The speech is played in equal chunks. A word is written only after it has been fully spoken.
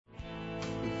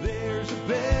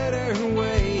better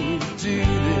way to do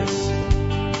this.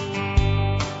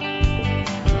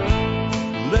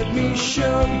 Let me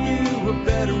show you a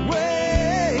better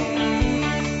way.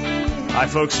 Hi,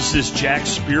 folks. This is Jack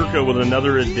Spirko with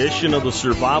another edition of the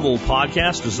Survival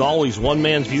Podcast. As always, one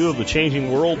man's view of the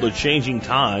changing world, the changing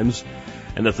times,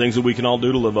 and the things that we can all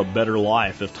do to live a better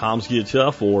life if times get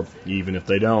tough or even if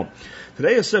they don't.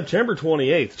 Today is September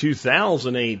 28th,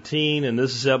 2018, and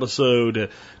this is episode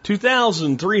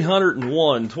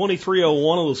 2301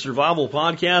 of the Survival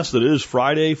Podcast. That is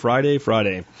Friday.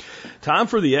 Time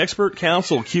for the Expert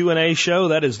Council Q&A show.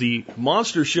 That is the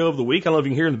monster show of the week. I don't know if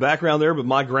you can hear in the background there, but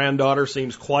my granddaughter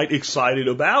seems quite excited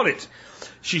about it.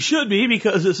 She should be,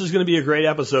 because this is going to be a great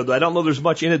episode. I don't know there's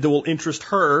much in it that will interest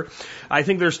her. I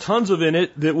think there's tons of in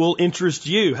it that will interest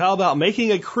you. How about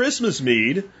making a Christmas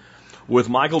mead with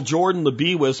Michael Jordan, the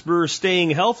Bee Whisperer,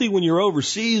 staying healthy when you're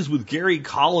overseas with Gary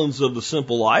Collins of The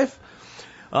Simple Life,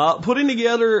 putting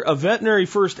together a veterinary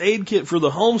first aid kit for the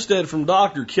homestead from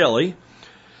Dr. Kelly.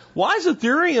 Why is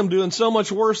Ethereum doing so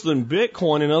much worse than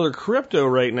Bitcoin and other crypto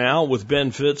right now with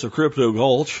Ben Fitz of Crypto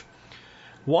Gulch?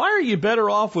 Why are you better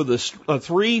off with a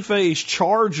three-phase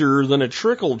charger than a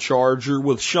trickle charger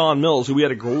with Sean Mills, who we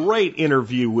had a great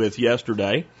interview with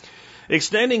yesterday?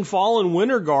 Extending fall and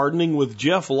winter gardening with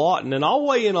Jeff Lawton, and I'll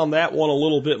weigh in on that one a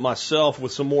little bit myself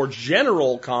with some more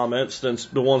general comments than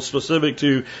the ones specific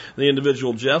to the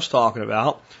individual Jeff's talking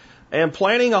about. And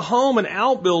planning a home and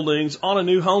outbuildings on a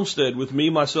new homestead with me,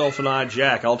 myself, and I,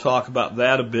 Jack. I'll talk about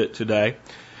that a bit today.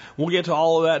 We'll get to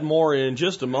all of that and more in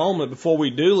just a moment. Before we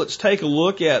do, let's take a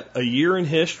look at a year in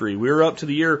history. We're up to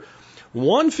the year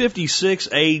 156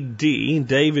 AD.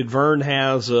 David Verne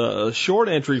has a short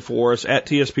entry for us at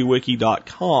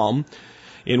tspwiki.com.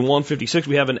 In 156,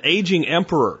 we have an aging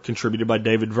emperor contributed by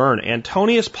David Verne.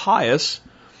 Antonius Pius,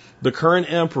 the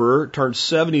current emperor, turned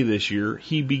 70 this year.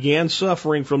 He began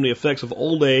suffering from the effects of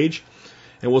old age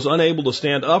and was unable to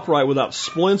stand upright without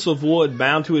splints of wood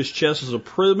bound to his chest as a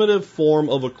primitive form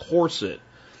of a corset.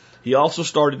 He also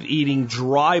started eating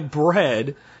dry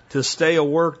bread to stay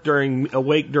awake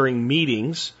during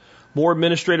meetings. More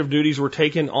administrative duties were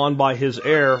taken on by his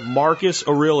heir, Marcus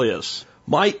Aurelius.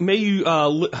 My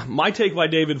take by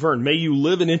David Verne, may you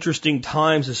live in interesting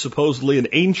times, is supposedly an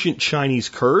ancient Chinese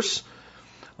curse,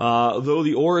 though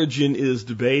the origin is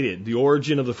debated. The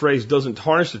origin of the phrase doesn't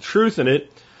tarnish the truth in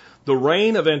it. The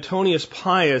reign of Antonius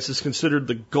Pius is considered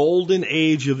the golden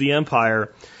age of the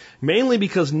empire, mainly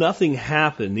because nothing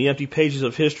happened. The empty pages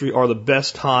of history are the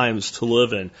best times to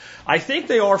live in. I think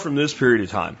they are from this period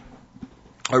of time.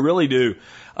 I really do.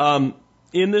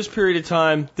 In this period of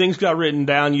time, things got written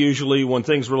down usually when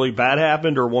things really bad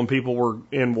happened or when people were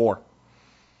in war.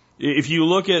 If you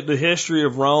look at the history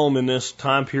of Rome in this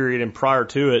time period and prior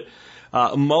to it,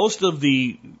 most of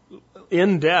the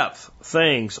in-depth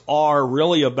things are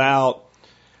really about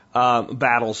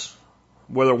battles.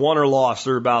 Whether won or lost,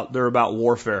 they're about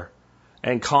warfare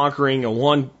and conquering, and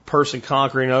one person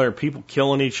conquering another, and people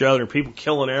killing each other, and people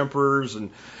killing emperors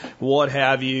and what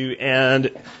have you.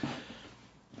 And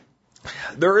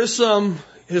there is some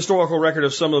historical record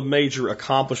of some of the major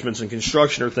accomplishments in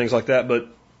construction or things like that. But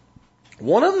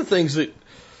one of the things that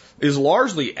is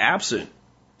largely absent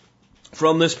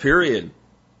from this period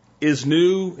is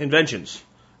new inventions,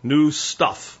 new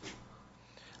stuff.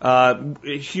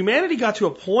 Humanity got to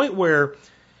a point where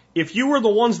if you were the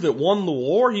ones that won the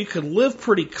war, you could live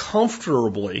pretty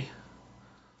comfortably.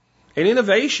 And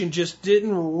innovation just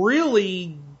didn't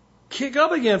really kick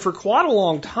up again for quite a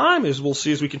long time, as we'll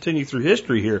see as we continue through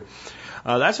history here.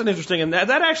 That's an interesting, and that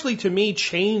actually to me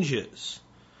changes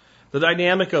the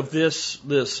dynamic of this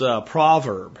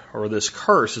proverb, or this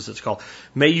curse as it's called.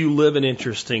 May you live in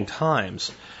interesting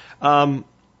times.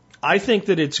 I think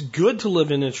that it's good to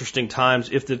live in interesting times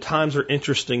if the times are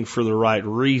interesting for the right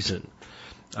reason.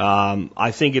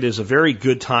 I think it is a very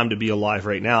good time to be alive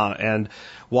right now. And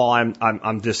while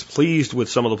I'm displeased with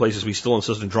some of the places we still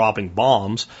insist on dropping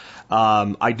bombs,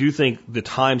 I do think the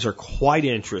times are quite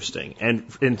interesting, and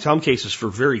in some cases for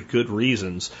very good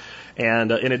reasons.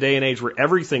 And in a day and age where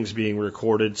everything's being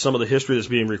recorded, some of the history that's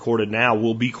being recorded now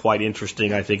will be quite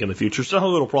interesting, I think, in the future. Some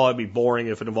of it will probably be boring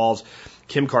if it involves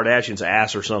Kim Kardashian's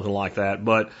ass or something like that.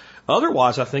 But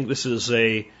otherwise, I think this is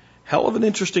a hell of an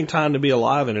interesting time to be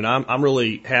alive in, and I'm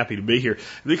really happy to be here.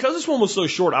 Because this one was so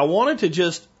short, I wanted to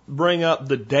just bring up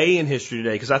the day in history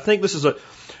today, because I think this is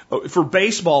for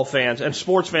baseball fans and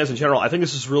sports fans in general, I think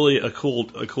this is really a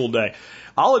cool day.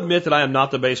 I'll admit that I am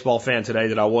not the baseball fan today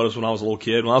that I was when I was a little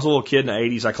kid. When I was a little kid in the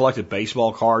 80s, I collected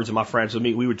baseball cards, and my friends and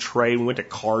me, we would trade. We went to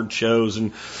card shows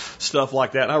and stuff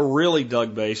like that. And I really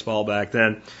dug baseball back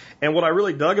then. And what I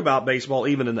really dug about baseball,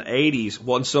 even in the 80s,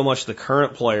 wasn't so much the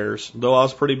current players, though I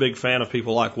was a pretty big fan of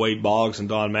people like Wade Boggs and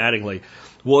Don Mattingly,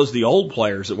 was the old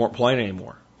players that weren't playing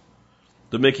anymore.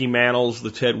 The Mickey Mantles,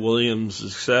 the Ted Williams,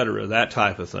 etc., that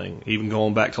type of thing, even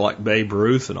going back to like Babe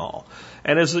Ruth and all.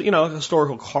 And as a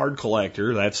historical card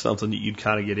collector, that's something that you'd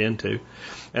kind of get into.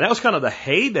 And that was kind of the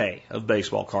heyday of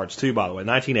baseball cards too, by the way,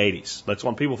 1980s. That's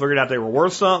when people figured out they were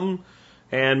worth something,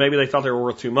 and maybe they thought they were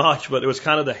worth too much, but it was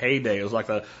kind of the heyday. It was like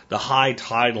the high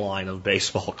tide line of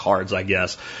baseball cards, I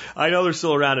guess. I know they're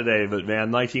still around today, but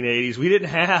man, 1980s, we didn't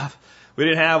have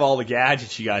all the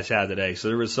gadgets you guys have today, so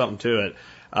there was something to it.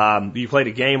 You played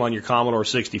a game on your Commodore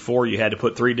 64, you had to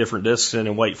put 3 different discs in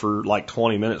and wait for like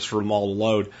 20 minutes for them all to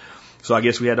load. So I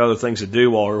guess we had other things to do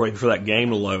while we were waiting for that game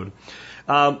to load.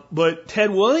 But Ted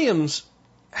Williams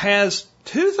has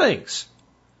 2 things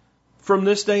from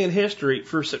this day in history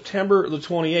for September the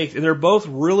 28th, and they're both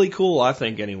really cool, I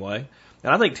think, anyway.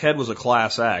 And I think Ted was a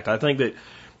class act. I think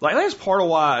that's part of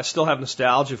why I still have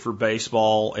nostalgia for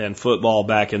baseball and football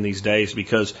back in these days,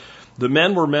 because the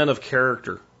men were men of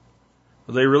character.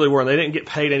 They really were. And they didn't get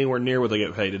paid anywhere near what they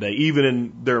get paid today, even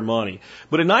in their money.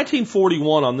 But in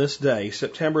 1941, on this day,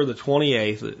 September the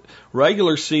 28th, the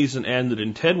regular season ended,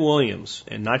 and Ted Williams,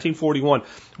 in 1941,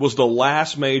 was the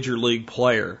last major league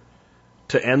player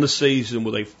to end the season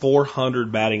with a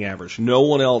 400 batting average. No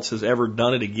one else has ever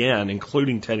done it again,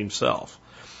 including Ted himself.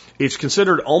 It's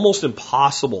considered almost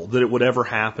impossible that it would ever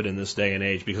happen in this day and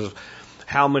age because of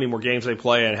how many more games they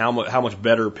play and how much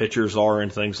better pitchers are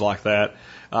and things like that.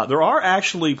 There are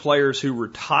actually players who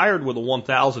retired with a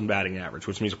 1,000 batting average,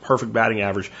 which means a perfect batting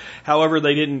average. However,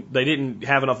 they didn't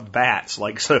have enough bats.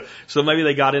 So maybe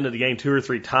they got into the game 2 or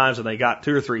 3 times and they got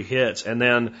 2 or 3 hits, and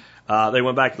then they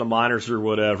went back to the minors or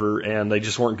whatever, and they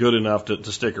just weren't good enough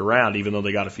to stick around, even though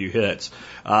they got a few hits.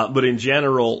 But in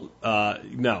general,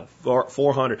 no,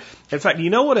 400. In fact, you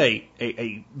know what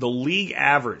the league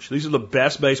average? These are the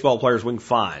best baseball players we can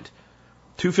find.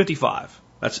 255.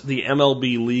 That's the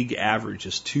MLB league average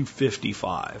is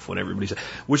 255 when everybody's,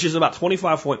 which is about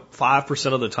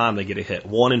 25.5% of the time they get a hit.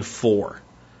 1 in 4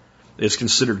 is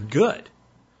considered good.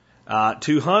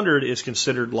 200 is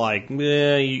considered like,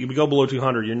 you go below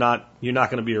 200, you're not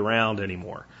going to be around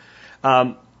anymore.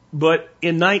 But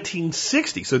in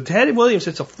 1960, so Ted Williams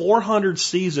hits a 400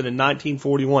 season in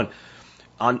 1941.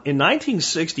 In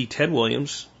 1960, Ted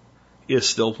Williams is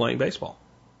still playing baseball.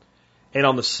 And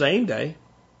on the same day,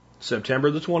 September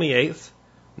the 28th,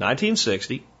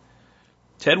 1960,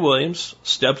 Ted Williams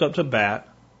stepped up to bat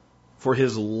for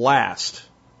his last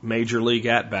major league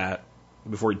at-bat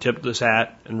before he tipped his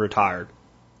hat and retired.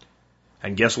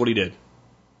 And guess what he did?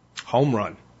 Home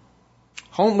run.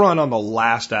 Home run on the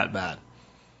last at-bat.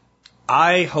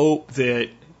 I hope that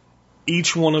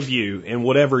each one of you, in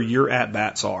whatever your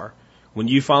at-bats are, when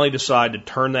you finally decide to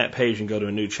turn that page and go to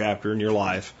a new chapter in your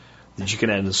life, that you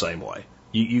can end the same way.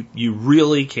 You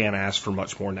really can't ask for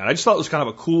much more than that. I just thought it was kind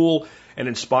of a cool and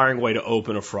inspiring way to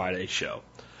open a Friday show.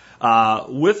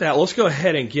 With that, let's go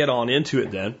ahead and get on into it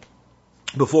then.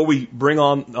 Before we bring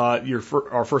on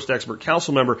our first expert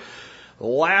council member,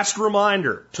 last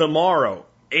reminder, tomorrow,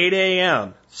 8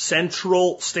 a.m.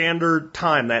 Central Standard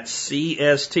Time, that's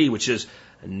CST, which is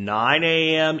 9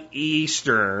 a.m.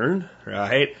 Eastern,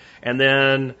 right? And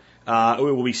then it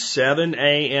will be 7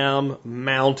 a.m.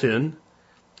 Mountain,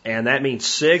 and that means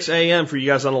 6 a.m. for you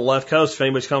guys on the left coast. If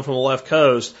anybody's come from the left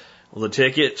coast, well, the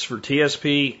tickets for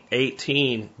TSP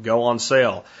 18 go on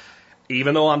sale.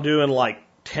 Even though I'm doing like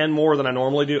 10 more than I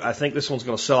normally do, I think this one's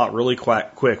going to sell out really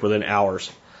quick within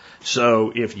hours.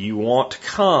 So if you want to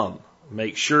come,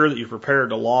 make sure that you're prepared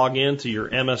to log into your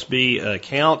MSB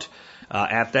account.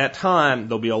 At that time,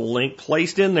 there'll be a link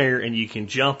placed in there, and you can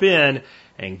jump in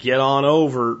and get on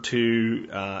over to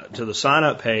the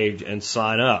sign-up page and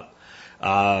sign up.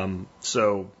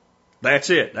 So that's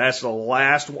it. That's the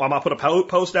last. I might put a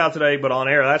post out today, but on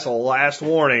air, that's the last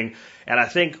warning. And I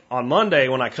think on Monday,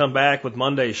 when I come back with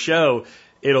Monday's show,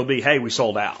 it'll be, hey, we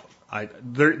sold out.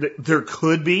 There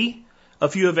could be a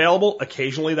few available.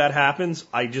 Occasionally that happens.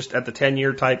 I just, at the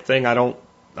 10-year type thing, I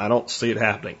don't see it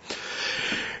happening.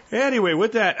 Anyway,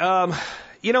 with that,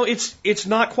 it's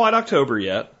not quite October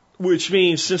yet, which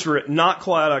means since we're not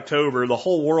quite October, the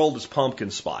whole world is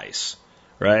pumpkin spice,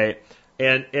 right?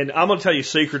 And I'm going to tell you a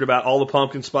secret about all the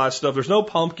pumpkin spice stuff. There's no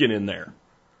pumpkin in there.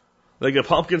 Like a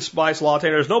pumpkin spice latte,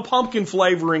 there's no pumpkin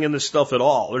flavoring in this stuff at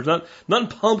all. There's nothing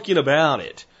pumpkin about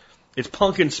it. It's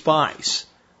pumpkin spice.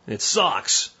 And it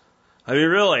sucks. I mean,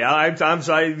 really,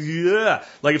 yeah.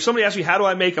 Like if somebody asks me, how do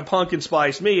I make a pumpkin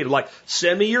spice mead? Like,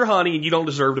 send me your honey and you don't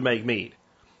deserve to make mead.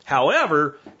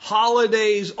 However,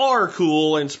 holidays are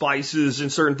cool, and spices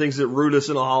and certain things that root us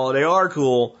in a holiday are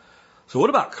cool. So what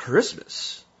about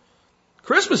Christmas?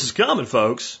 Christmas is coming,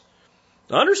 folks.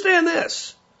 Understand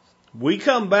this. We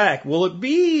come back. Will it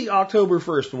be October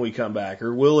 1st when we come back,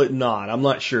 or will it not? I'm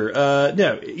not sure.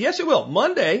 No. Yes, it will.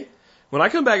 Monday, when I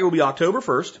come back, it will be October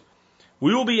 1st.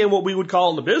 We will be in what we would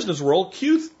call in the business world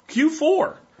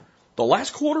Q4, the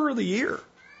last quarter of the year.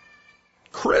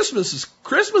 Christmas is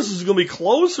going to be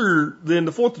closer than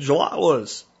the 4th of July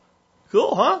was.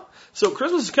 Cool, huh? So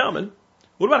Christmas is coming.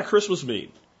 What about a Christmas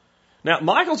mead? Now,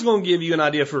 Michael's going to give you an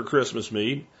idea for a Christmas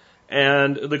mead.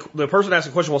 And the person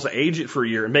asking the question wants to age it for a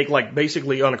year and make, like,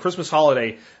 basically on a Christmas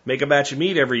holiday, make a batch of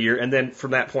mead every year, and then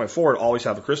from that point forward, always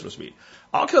have a Christmas mead.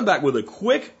 I'll come back with a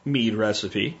quick mead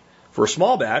recipe for a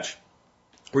small batch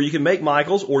where you can make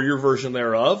Michael's or your version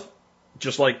thereof,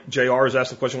 just like JR has asked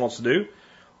the question wants to do.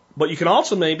 But you can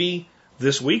also maybe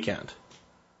this weekend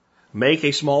make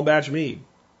a small batch mead.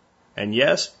 And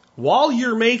yes, while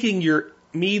you're making your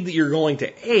mead that you're going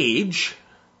to age,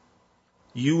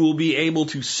 you will be able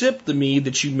to sip the mead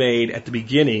that you made at the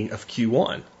beginning of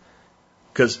Q1.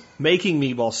 Because making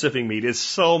mead while sipping mead is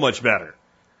so much better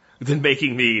than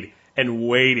making mead and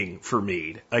waiting for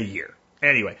mead a year.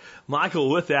 Anyway, Michael,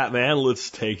 with that, man, let's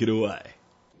take it away.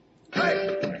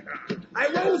 Hey, I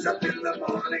rose up in the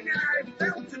morning and I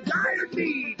felt a dire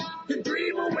need to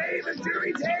dream away the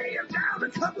dreary day and down a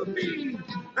cup of mead.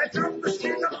 I found the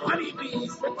skin of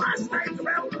honeybees from last night's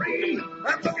revelry.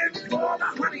 I'm looking for the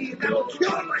honey that'll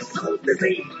cure my soul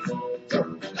disease.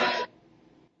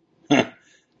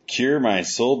 Cure my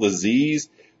soul disease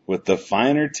with the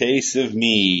finer taste of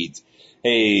meads.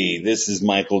 Hey, this is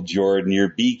Michael Jordan, your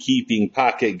beekeeping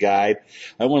pocket guide.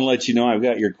 I want to let you know I've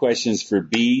got your questions for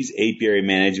bees, apiary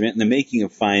management, and the making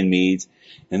of fine meads.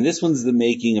 And this one's the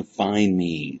making of fine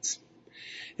meads.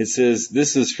 It says,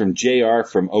 this is from JR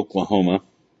from Oklahoma.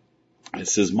 It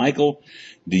says, Michael,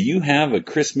 do you have a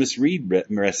Christmas mead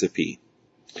recipe?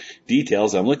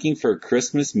 Details, I'm looking for a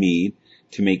Christmas mead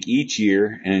to make each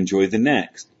year and enjoy the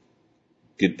next.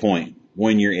 Good point.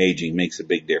 When you're aging makes a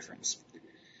big difference.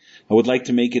 I would like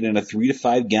to make it in a 3 to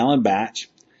 5 gallon batch.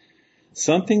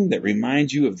 Something that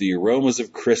reminds you of the aromas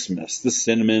of Christmas, the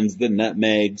cinnamons, the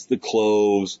nutmegs, the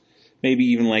cloves, maybe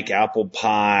even like apple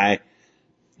pie.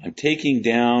 I'm taking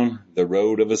down the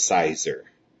road of a sizer.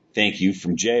 Thank you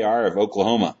from JR of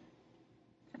Oklahoma.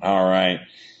 All right.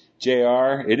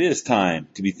 JR, it is time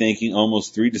to be thinking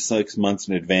almost 3 to 6 months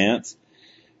in advance.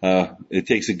 It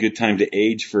takes a good time to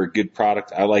age for a good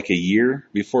product. I like a year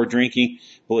before drinking.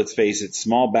 But let's face it,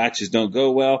 small batches don't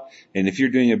go well. And if you're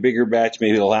doing a bigger batch,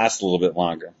 maybe it'll last a little bit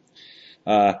longer.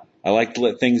 I like to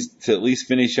let things to at least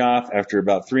finish off after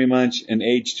about 3 months and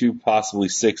age to possibly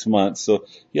 6 months. So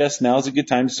yes, now is a good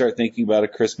time to start thinking about a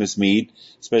Christmas mead,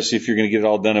 especially if you're going to get it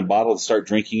all done and bottled, start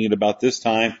drinking it about this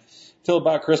time till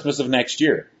about Christmas of next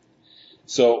year.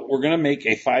 So we're going to make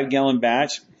a 5-gallon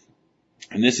batch.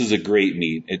 And this is a great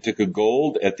mead. It took a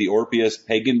gold at the Orpheus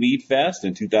Pagan Mead Fest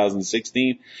in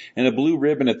 2016 and a blue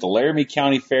ribbon at the Laramie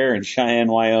County Fair in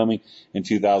Cheyenne, Wyoming in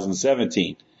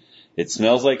 2017. It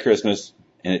smells like Christmas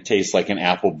and it tastes like an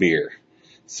apple beer.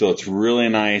 So it's really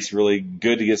nice, really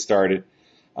good to get started.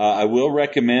 I will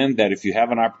recommend that if you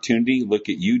have an opportunity, look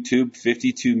at YouTube,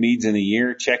 52 Meads in a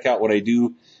Year. Check out what I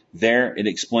do there. It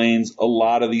explains a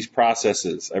lot of these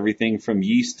processes, everything from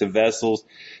yeast to vessels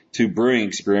to brewing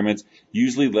experiments,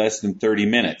 usually less than 30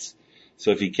 minutes.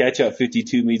 So if you catch up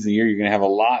 52 meads a year, you're going to have a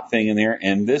lot thing in there,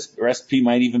 and this recipe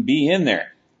might even be in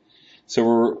there.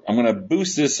 So I'm going to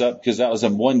boost this up because that was a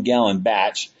 1-gallon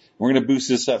batch. We're going to boost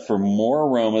this up for more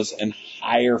aromas and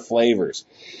higher flavors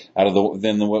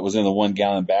than what was in the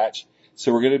 1-gallon batch.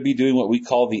 So we're going to be doing what we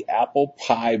call the apple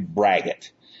pie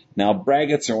braggot. Now,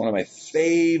 braggots are one of my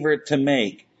favorite to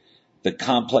make. The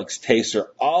complex tastes are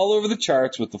all over the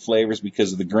charts with the flavors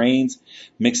because of the grains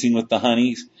mixing with the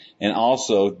honeys and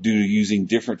also due to using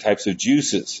different types of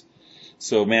juices.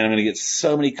 So, man, I'm going to get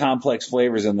so many complex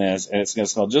flavors in this, and it's going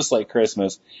to smell just like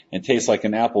Christmas and taste like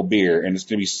an apple beer, and it's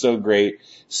going to be so great,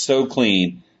 so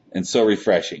clean, and so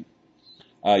refreshing.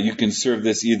 You can serve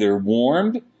this either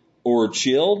warmed or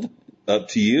chilled, up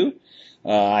to you.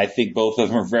 I think both of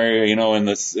them are very, in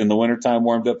the wintertime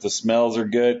warmed up, the smells are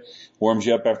good, warms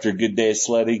you up after a good day of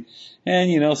sledding.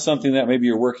 And, something that maybe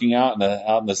you're working out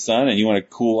in the sun and you want to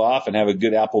cool off and have a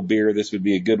good apple beer, this would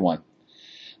be a good one.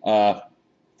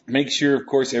 Make sure, of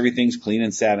course, everything's clean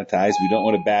and sanitized. We don't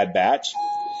want a bad batch.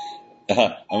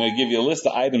 I'm going to give you a list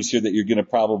of items here that you're going to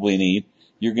probably need.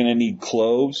 You're going to need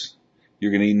cloves.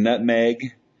 You're going to need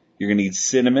nutmeg. You're going to need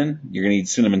cinnamon. You're going to need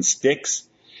cinnamon sticks.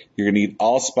 You're going to need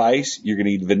allspice. You're going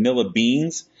to need vanilla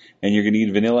beans, and you're going to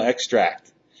need vanilla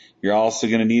extract. You're also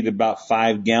going to need about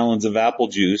 5 gallons of apple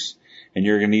juice, and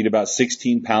you're going to need about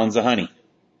 16 pounds of honey.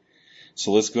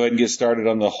 So let's go ahead and get started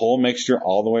on the whole mixture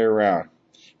all the way around.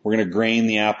 We're going to grain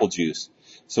the apple juice.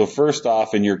 So first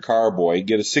off, in your carboy,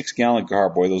 get a 6-gallon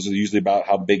carboy. Those are usually about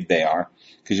how big they are,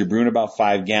 because you're brewing about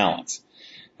 5 gallons.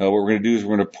 What we're going to do is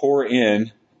we're going to pour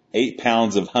in 8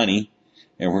 pounds of honey,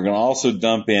 and we're going to also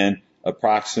dump in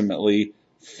approximately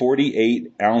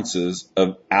 48 ounces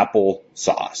of apple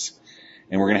sauce.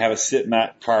 And we're going to have it sit in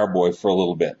that carboy for a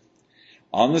little bit.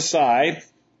 On the side,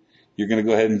 you're going to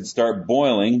go ahead and start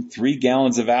boiling 3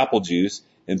 gallons of apple juice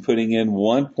and putting in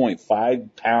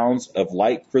 1.5 pounds of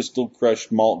light crystal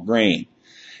crushed malt grain.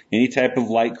 Any type of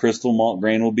light crystal malt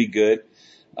grain will be good.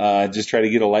 Just try to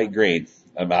get a light grain,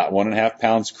 about 1.5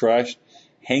 pounds crushed.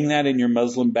 Hang that in your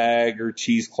muslin bag or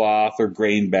cheesecloth or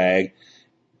grain bag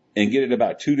and get it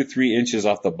about 2 to 3 inches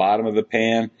off the bottom of the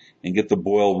pan and get the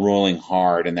boil rolling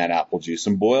hard in that apple juice.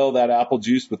 And boil that apple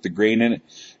juice with the grain in it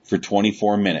for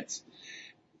 24 minutes.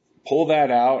 Pull that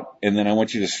out, and then I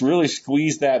want you to really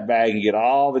squeeze that bag and get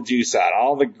all the juice out,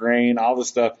 all the grain, all the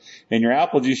stuff. And your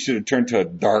apple juice should have turned to a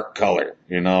dark color,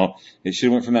 you know. It should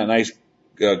have went from that nice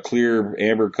clear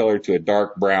amber color to a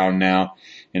dark brown now,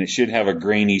 and it should have a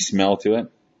grainy smell to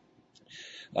it.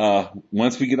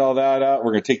 Once we get all that out,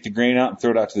 we're going to take the grain out and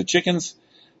throw it out to the chickens,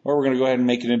 or we're going to go ahead and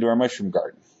make it into our mushroom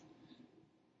garden.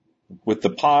 With the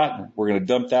pot, we're going to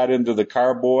dump that into the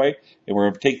carboy, and we're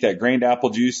going to take that grained apple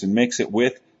juice and mix it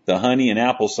with the honey and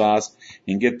applesauce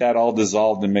and get that all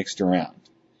dissolved and mixed around.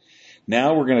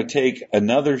 Now we're going to take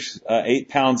another 8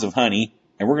 pounds of honey,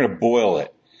 and we're going to boil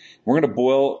it. We're going to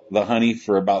boil the honey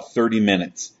for about 30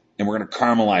 minutes, and we're going to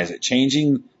caramelize it,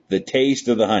 changing the taste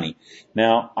of the honey.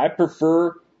 Now, I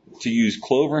prefer to use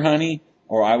clover honey,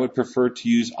 or I would prefer to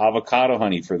use avocado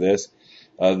honey for this.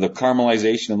 The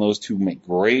caramelization of those two make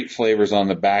great flavors on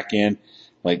the back end,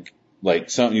 like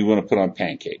something you want to put on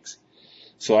pancakes.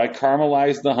 So I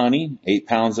caramelize the honey, 8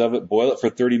 pounds of it, boil it for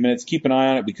 30 minutes. Keep an eye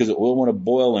on it because it will want to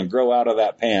boil and grow out of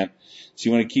that pan. So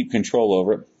you want to keep control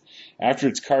over it. After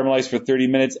it's caramelized for 30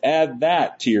 minutes, add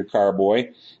that to your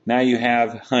carboy. Now you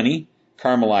have honey,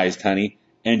 caramelized honey,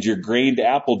 and your grained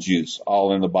apple juice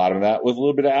all in the bottom of that with a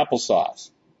little bit of applesauce.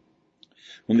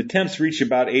 When the temps reach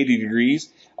about 80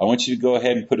 degrees, I want you to go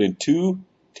ahead and put in 2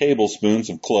 tablespoons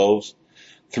of cloves,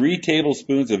 3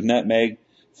 tablespoons of nutmeg,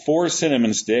 4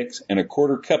 cinnamon sticks, and a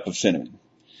 1/4 cup of cinnamon,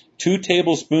 2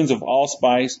 tablespoons of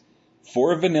allspice,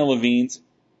 4 vanilla beans,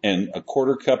 and a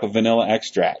 1/4 cup of vanilla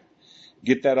extract.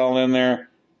 Get that all in there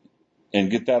and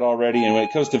get that all ready. And when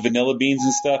it comes to vanilla beans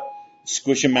and stuff,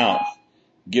 squish them out.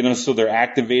 Get them so they're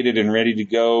activated and ready to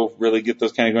go. Really get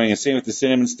those kind of going. And same with the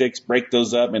cinnamon sticks. Break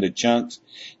those up into chunks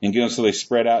and get them so they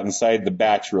spread out inside the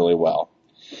batch really well.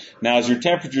 Now, as your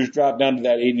temperatures drop down to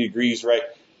that 80 degrees, right,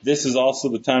 this is also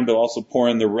the time to also pour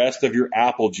in the rest of your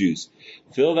apple juice.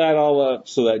 Fill that all up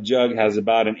so that jug has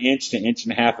about 1 inch to 1.5 inches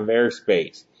of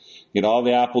airspace. Get all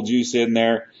the apple juice in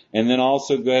there. And then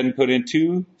also go ahead and put in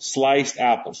 2 sliced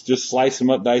apples. Just slice them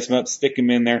up, dice them up, stick them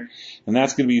in there. And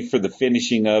that's going to be for the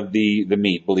finishing of the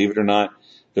meat. Believe it or not,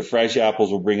 the fresh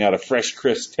apples will bring out a fresh,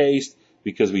 crisp taste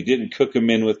because we didn't cook them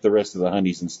in with the rest of the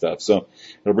honeys and stuff. So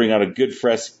it'll bring out a good,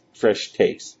 fresh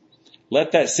taste.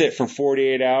 Let that sit for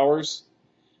 48 hours.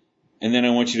 And then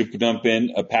I want you to dump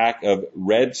in a pack of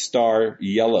Red Star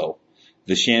Yellow,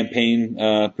 the Champagne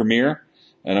Premier.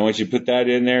 And I want you to put that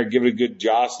in there, give it a good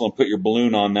jostle, and put your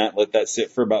balloon on that. Let that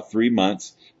sit for about 3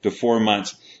 months to 4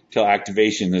 months till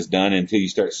activation is done, until you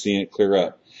start seeing it clear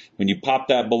up. When you pop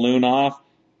that balloon off,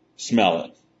 smell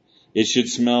it. It should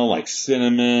smell like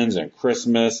cinnamons and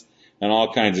Christmas and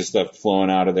all kinds of stuff flowing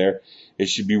out of there. It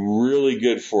should be really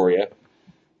good for you.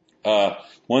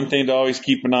 One thing to always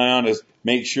keep an eye on is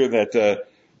make sure that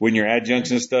when your adjuncts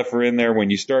and stuff are in there,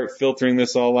 when you start filtering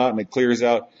this all out and it clears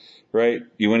out, right,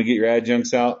 you want to get your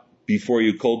adjuncts out before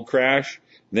you cold crash,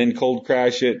 then cold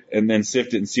crash it, and then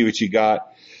sift it and see what you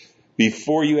got.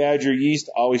 Before you add your yeast,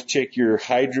 always check your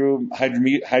hydrometer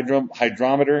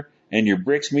and your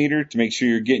Brix meter to make sure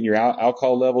you're getting your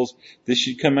alcohol levels. This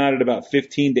should come out at about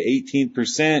 15 to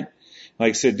 18%. Like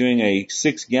I said, doing a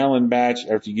 6-gallon batch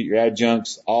after you get your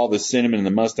adjuncts, all the cinnamon and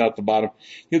the must out the bottom,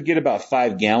 you'll get about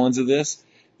 5 gallons of this.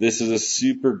 This is a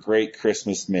super great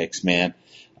Christmas mix, man.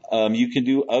 You can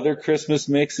do other Christmas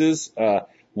mixes.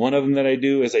 One of them that I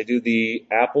do is I do the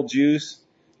apple juice.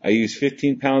 I use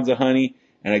 15 pounds of honey,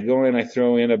 and I go in, I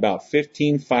throw in about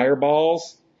 15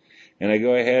 fireballs, and I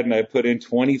go ahead and I put in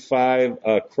 25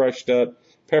 crushed up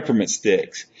peppermint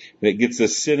sticks. And it gets a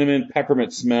cinnamon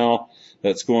peppermint smell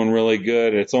that's going really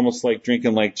good. It's almost like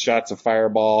drinking like shots of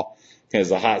Fireball. It has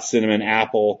a hot cinnamon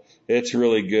apple. It's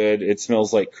really good. It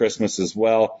smells like Christmas as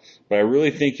well. But I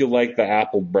really think you'll like the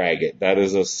apple braggot. That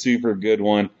is a super good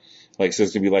one. Like I said,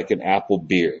 it's going to be like an apple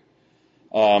beer.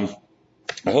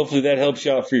 Hopefully that helps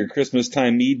you out for your Christmas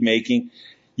time mead making.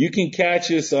 You can catch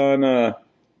us on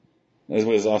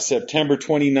September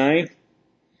 29th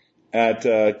at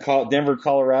Denver,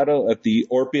 Colorado at the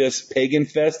Orpheus Pagan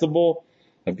Festival.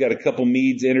 I've got a couple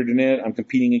meads entered in it. I'm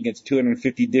competing against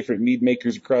 250 different mead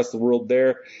makers across the world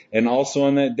there. And also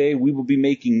on that day, we will be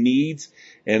making meads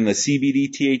and the CBD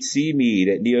THC mead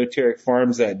at Neoteric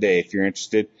Farms that day. If you're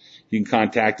interested, you can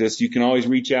contact us. You can always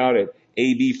reach out at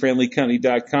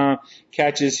abfriendlycompany.com.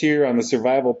 Catch us here on the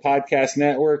Survival Podcast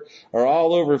Network or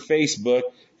all over Facebook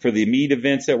for the mead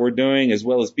events that we're doing as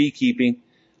well as beekeeping.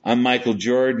 I'm Michael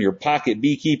Jordan, your pocket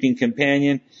beekeeping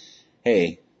companion.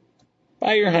 Hey,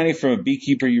 buy your honey from a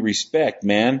beekeeper you respect,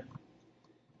 man.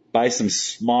 Buy some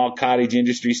small cottage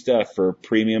industry stuff for a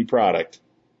premium product.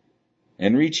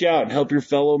 And reach out and help your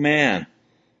fellow man.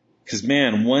 Because,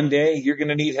 man, one day you're going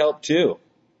to need help too.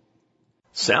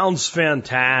 Sounds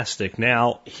fantastic.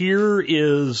 Now, here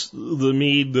is the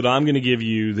mead that I'm going to give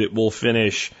you that will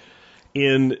finish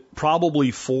in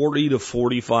probably 40 to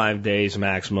 45 days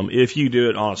maximum. If you do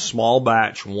it on a small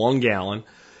batch, 1 gallon,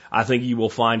 I think you will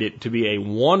find it to be a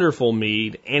wonderful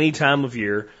mead any time of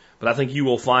year, but I think you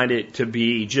will find it to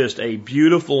be just a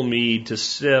beautiful mead to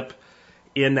sip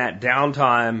in that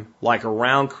downtime, like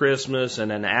around Christmas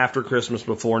and then after Christmas,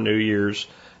 before New Year's,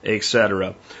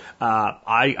 etc.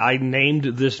 I named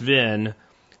this Vin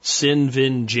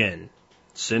Sinvin Gin.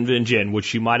 Sinvin Gin,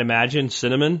 which you might imagine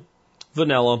cinnamon,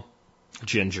 vanilla,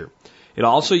 ginger. It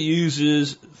also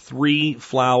uses 3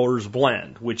 flowers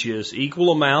blend, which is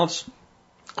equal amounts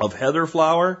of heather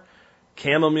flower,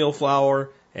 chamomile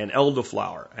flower, and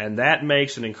elderflower. And that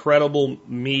makes an incredible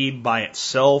mead by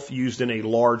itself, used in a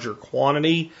larger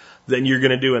quantity than you're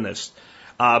going to do in this.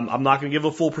 I'm not going to give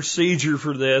a full procedure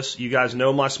for this. You guys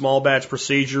know my small batch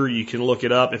procedure. You can look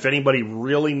it up. If anybody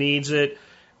really needs it,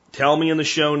 tell me in the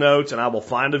show notes and I will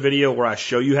find a video where I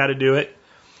show you how to do it.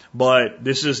 But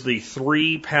this is the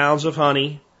 3 pounds of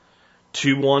honey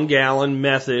to 1 gallon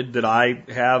method that I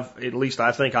have, at least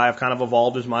I think I have kind of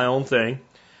evolved as my own thing.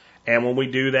 And when we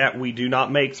do that, we do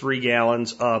not make 3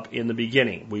 gallons up in the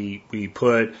beginning. We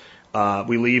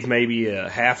leave maybe a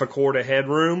half a quart of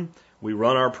headroom. We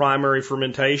run our primary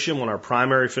fermentation. When our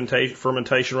primary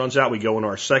fermentation runs out, we go into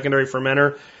our secondary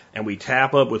fermenter and we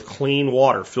tap up with clean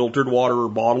water, filtered water or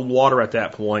bottled water at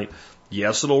that point.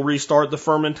 Yes, it'll restart the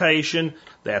fermentation.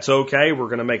 That's okay. We're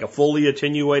going to make a fully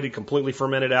attenuated, completely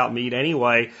fermented out mead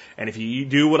anyway. And if you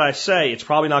do what I say, it's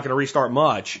probably not going to restart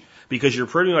much because you're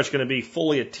pretty much going to be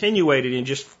fully attenuated and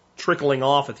just trickling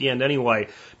off at the end anyway,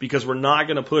 because we're not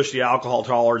going to push the alcohol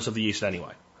tolerance of the yeast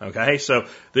anyway. Okay, so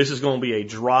this is going to be a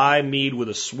dry mead with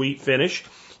a sweet finish.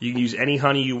 You can use any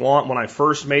honey you want. When I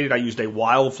first made it, I used a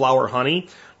wildflower honey.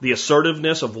 The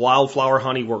assertiveness of wildflower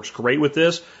honey works great with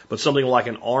this, but something like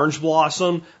an orange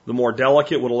blossom, the more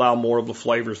delicate, would allow more of the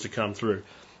flavors to come through.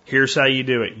 Here's how you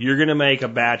do it. You're going to make a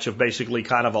batch of basically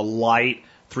kind of a light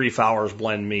 3 flowers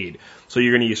blend mead. So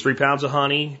you're going to use 3 pounds of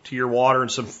honey to your water and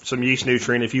some yeast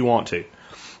nutrient if you want to.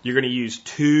 You're going to use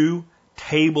 2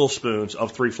 tablespoons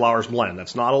of 3 flowers blend.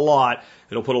 That's not a lot.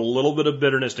 It'll put a little bit of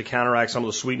bitterness to counteract some of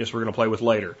the sweetness we're going to play with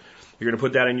later. You're going to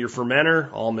put that in your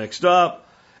fermenter, all mixed up,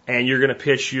 and you're going to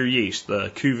pitch your yeast, the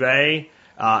Cuvée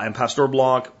and Pasteur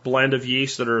Blanc blend of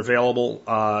yeast that are available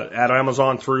at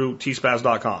Amazon through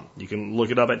tspaz.com. You can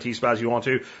look it up at tspaz if you want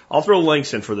to. I'll throw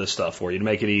links in for this stuff for you to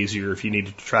make it easier if you need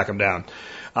to track them down.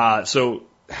 So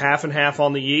half and half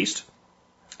on the yeast,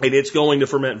 and it's going to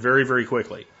ferment very, very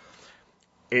quickly.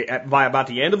 By about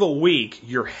the end of a week,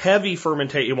 your heavy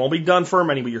fermentation, it won't be done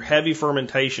fermenting, but your heavy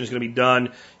fermentation is going to be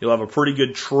done. You'll have a pretty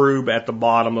good trube at the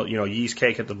bottom, yeast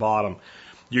cake at the bottom.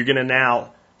 You're going to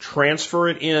now transfer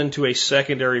it into a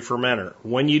secondary fermenter.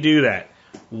 When you do that,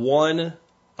 1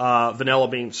 vanilla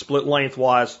bean split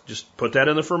lengthwise, just put that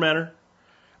in the fermenter.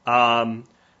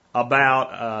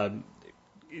 About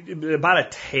a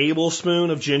tablespoon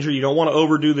of ginger. You don't want to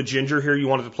overdo the ginger here. You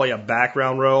want it to play a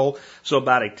background role. So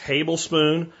about a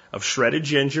tablespoon of shredded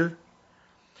ginger.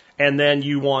 And then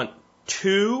you want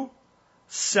 2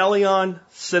 Ceylon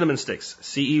cinnamon sticks.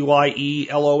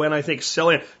 Ceylon, I think.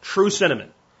 Ceylon, true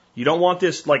cinnamon. You don't want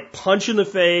this like punch in the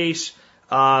face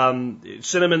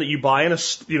cinnamon that you buy in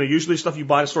usually stuff you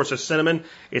buy in a store says cinnamon.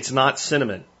 It's not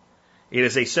cinnamon. It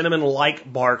is a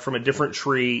cinnamon-like bark from a different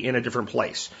tree in a different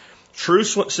place. True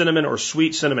cinnamon or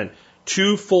sweet cinnamon,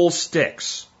 2 full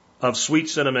sticks of sweet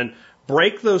cinnamon.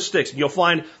 Break those sticks. You'll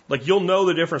find, like, you'll know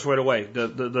the difference right away.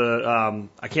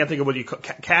 I can't think of what you call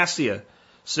cassia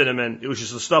cinnamon. It was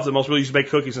just the stuff that most people use to make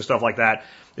cookies and stuff like that.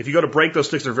 If you go to break those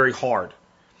sticks, they're very hard.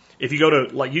 If you go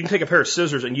to, like, you can take a pair of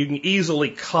scissors and you can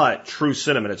easily cut true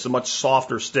cinnamon. It's a much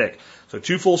softer stick. So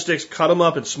 2 full sticks, cut them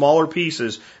up in smaller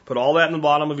pieces, put all that in the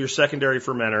bottom of your secondary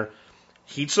fermenter,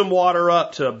 heat some water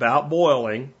up to about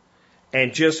boiling,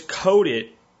 and just coat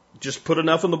it. Just put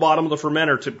enough in the bottom of the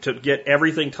fermenter to get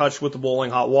everything touched with the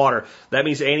boiling hot water. That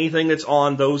means anything that's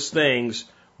on those things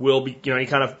will be, any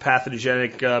kind of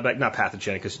pathogenic, not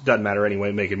pathogenic, because it doesn't matter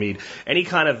anyway, making mead. Any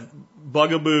kind of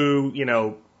bugaboo,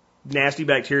 nasty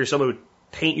bacteria, something that would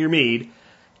taint your mead,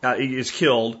 is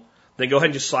killed. Then go ahead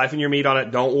and just siphon your mead on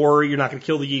it. Don't worry, you're not going to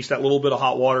kill the yeast. That little bit of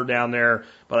hot water down there,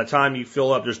 by the time you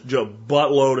fill up, there's just a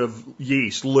buttload of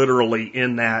yeast literally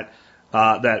in that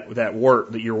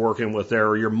wort that you're working with there,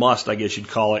 or your must, I guess you'd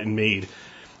call it in mead.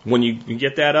 When you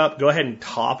get that up, go ahead and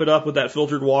top it up with that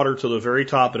filtered water to the very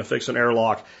top and affix an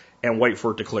airlock and wait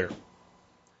for it to clear.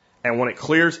 And when it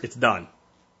clears, it's done.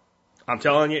 I'm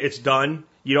telling you, it's done.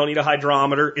 You don't need a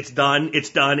hydrometer. It's done. It's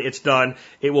done. It's done.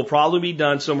 It will probably be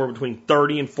done somewhere between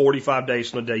 30 and 45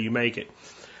 days from the day you make it.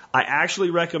 I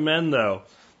actually recommend, though,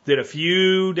 that if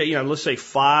you, let's say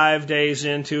 5 days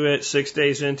into it, 6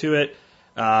 days into it,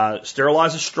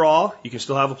 sterilize a straw. You can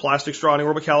still have a plastic straw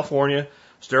anywhere but California.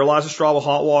 Sterilize a straw with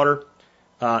hot water.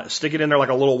 Stick it in there like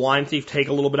a little wine thief. Take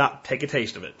a little bit out. Take a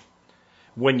taste of it.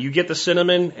 When you get the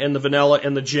cinnamon and the vanilla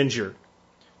and the ginger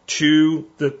to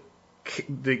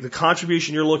the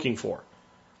contribution you're looking for,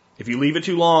 if you leave it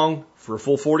too long, for a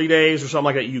full 40 days or something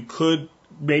like that, you could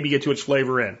maybe get to its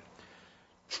flavor in.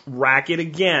 Rack it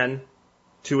again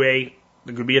to it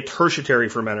could be a tertiary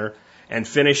fermenter, and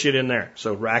finish it in there.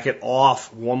 So rack it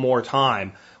off one more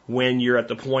time when you're at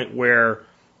the point where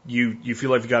you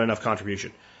feel like you've got enough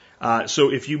contribution.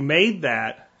 So if you made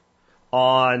that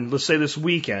on, let's say this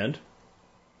weekend,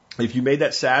 if you made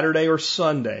that Saturday or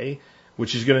Sunday,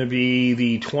 which is going to be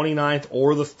the 29th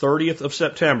or the 30th of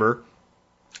September,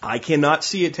 I cannot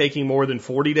see it taking more than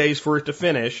 40 days for it to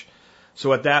finish.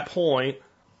 So at that point,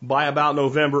 by about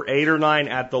November 8 or 9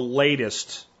 at the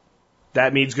latest,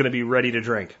 that mead's going to be ready to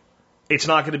drink. It's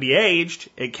not going to be aged.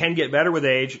 It can get better with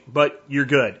age, but you're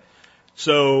good.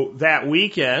 So that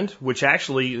weekend, which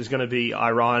actually is going to be,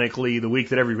 ironically, the week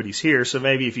that everybody's here. So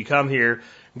maybe if you come here,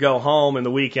 go home in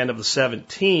the weekend of the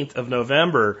 17th of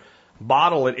November,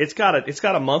 bottle it. It's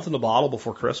got a month in the bottle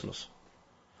before Christmas.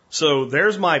 So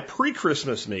there's my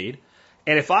pre-Christmas mead.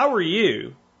 And if I were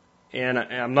you, and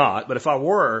I'm not, but if I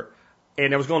were,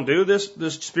 and I was going to do this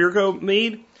Spirko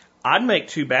mead, I'd make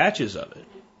 2 batches of it.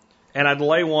 And I'd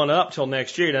lay one up till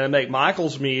next year, and I'd make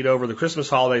Michael's mead over the Christmas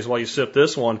holidays while you sip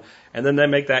this one, and then they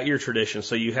make that your tradition,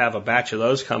 so you have a batch of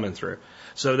those coming through.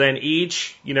 So then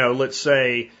each, let's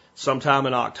say sometime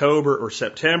in October or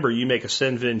September, you make a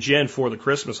Sinvin gin for the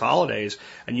Christmas holidays,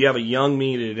 and you have a young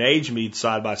mead and an aged mead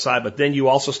side by side, but then you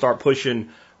also start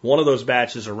pushing one of those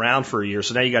batches around for a year.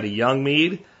 So now you got a young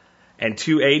mead and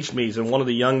 2 aged meads, and one of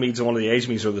the young meads and one of the aged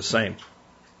meads are the same.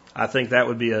 I think that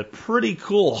would be a pretty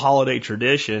cool holiday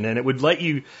tradition, and it would let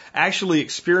you actually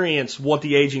experience what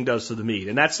the aging does to the mead.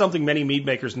 And that's something many mead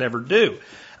makers never do.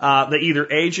 They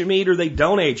either age a mead or they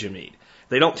don't age a mead.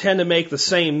 They don't tend to make the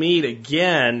same mead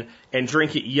again and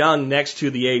drink it young next to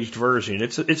the aged version.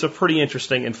 It's a pretty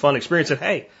interesting and fun experience. And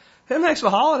hey, it makes the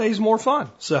holidays more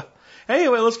fun. So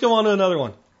anyway, let's go on to another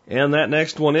one. And that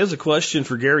next one is a question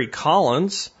for Gary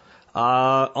Collins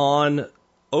on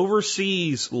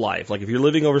overseas life. Like if you're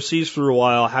living overseas for a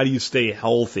while, how do you stay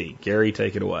healthy? Gary,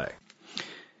 take it away.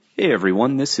 Hey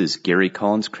everyone, this is Gary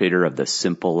Collins, creator of the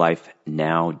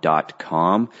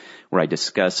SimpleLifeNow.com, where I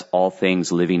discuss all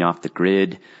things living off the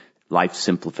grid, life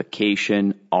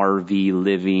simplification, RV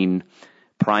living,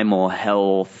 primal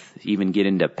health, even get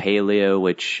into paleo,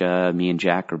 which me and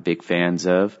Jack are big fans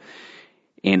of,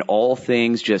 and all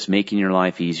things just making your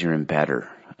life easier and better.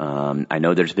 I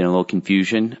know there's been a little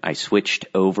confusion. I switched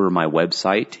over my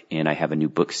website, and I have a new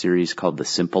book series called The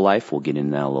Simple Life. We'll get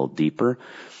into that a little deeper.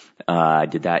 I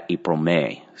did that April,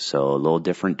 May, so a little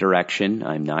different direction.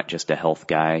 I'm not just a health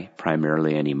guy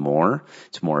primarily anymore.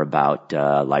 It's more about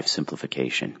life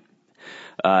simplification.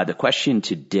 The question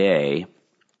today,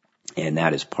 and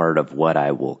that is part of what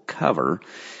I will cover,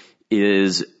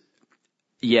 is,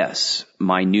 yes,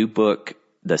 my new book,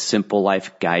 The Simple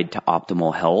Life Guide to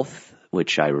Optimal Health,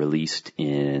 which I released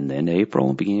in the end of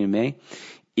April, beginning of May,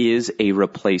 is a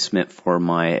replacement for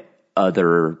my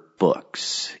other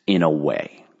books in a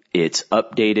way. It's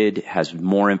updated, has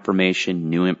more information,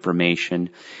 new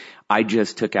information. I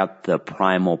just took out the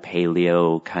primal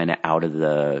paleo kind of out of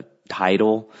the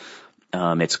title.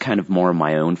 It's kind of more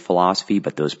my own philosophy,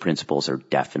 but those principles are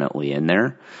definitely in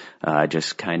there.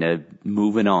 Just kind of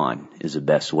moving on is the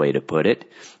best way to put it.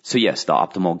 So yes, the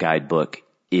Optimal Guidebook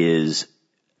is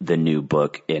the new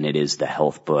book, and it is the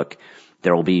health book.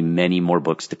 There will be many more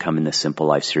books to come in the Simple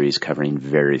Life series covering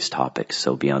various topics,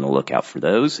 so be on the lookout for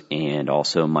those. And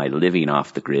also my Living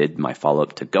Off the Grid, my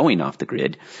follow-up to Going Off the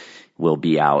Grid, will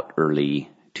be out early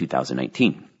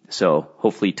 2019. So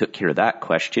hopefully took care of that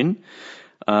question.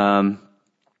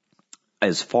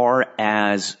 As far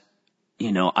as,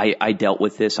 I dealt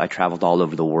with this. I traveled all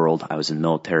over the world. I was in the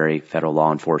military, federal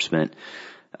law enforcement,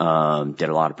 did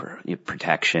a lot of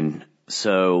protection.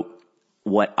 So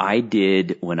what I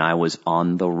did when I was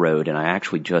on the road, and I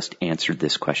actually just answered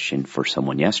this question for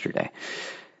someone yesterday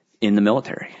in the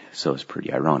military, so it's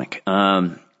pretty ironic.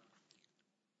 For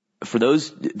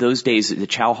those days, the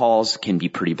chow halls can be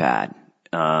pretty bad.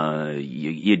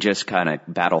 You just kind of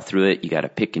battle through it. You got to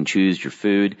pick and choose your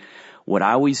food. What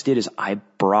I always did is I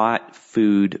brought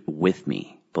food with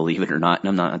me, believe it or not. And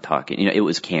I'm not talking, it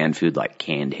was canned food like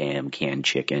canned ham, canned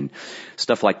chicken,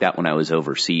 stuff like that when I was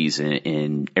overseas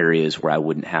in areas where I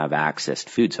wouldn't have access to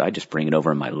food. So I just bring it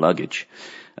over in my luggage,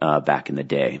 back in the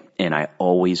day. And I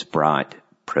always brought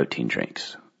protein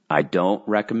drinks. I don't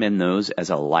recommend those as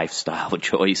a lifestyle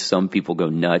choice. Some people go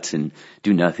nuts and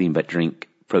do nothing but drink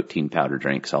protein powder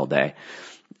drinks all day.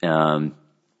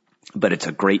 But it's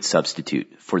a great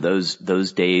substitute for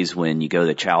those days when you go to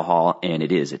the chow hall and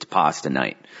it's pasta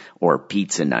night or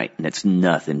pizza night and it's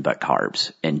nothing but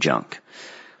carbs and junk.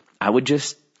 I would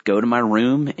just go to my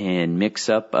room and mix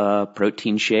up a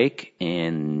protein shake.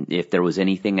 And if there was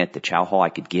anything at the chow hall I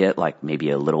could get, like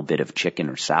maybe a little bit of chicken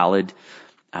or salad,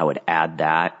 I would add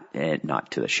that, and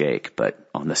not to the shake, but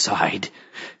on the side.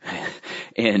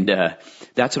 And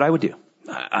that's what I would do.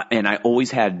 And I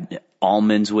always had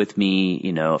almonds with me,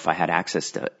 if I had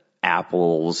access to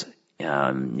apples,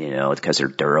 because they're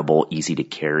durable, easy to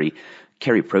carry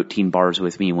protein bars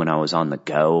with me when I was on the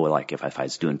go, like if I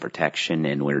was doing protection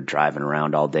and we were driving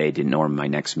around all day, didn't know where my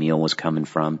next meal was coming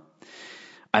from.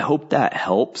 I hope that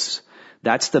helps.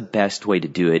 That's the best way to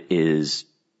do it, is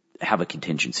have a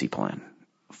contingency plan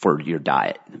for your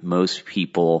diet. Most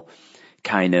people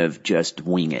kind of just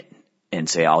wing it and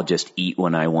say, I'll just eat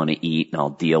when I want to eat and I'll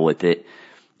deal with it.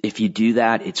 If you do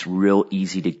that, it's real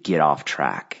easy to get off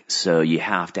track. So you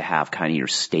have to have kind of your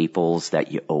staples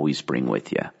that you always bring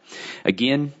with you.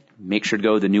 Again, make sure to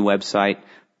go to the new website,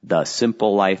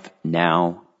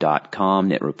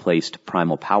 thesimplelifenow.com. It replaced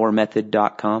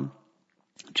primalpowermethod.com,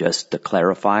 just to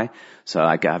clarify. So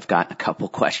I've gotten a couple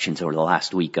questions over the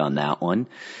last week on that one.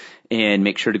 And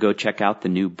make sure to go check out the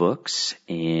new books,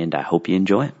 and I hope you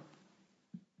enjoy it.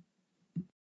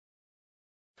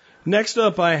 Next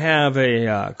up, I have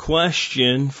a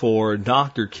question for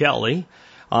Dr. Kelly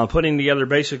on putting together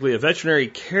basically a veterinary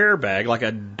care bag, like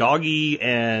a doggy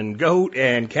and goat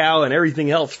and cow and everything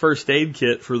else first aid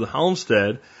kit for the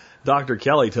homestead. Dr.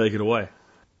 Kelly, take it away.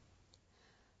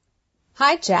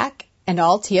 Hi, Jack, and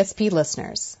all TSP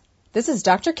listeners. This is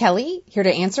Dr. Kelly, here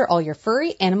to answer all your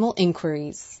furry animal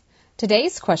inquiries.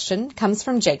 Today's question comes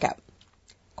from Jacob.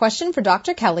 Question for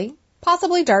Dr. Kelly,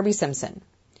 possibly Darby Simpson.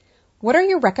 What are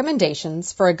your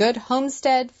recommendations for a good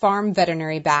homestead farm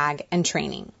veterinary bag and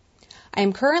training? I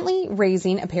am currently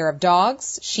raising a pair of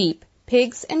dogs, sheep,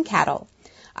 pigs, and cattle.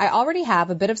 I already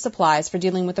have a bit of supplies for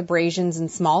dealing with abrasions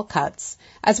and small cuts,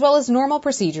 as well as normal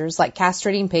procedures like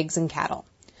castrating pigs and cattle.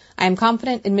 I am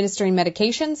confident administering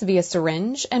medications via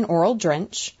syringe and oral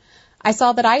drench. I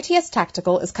saw that ITS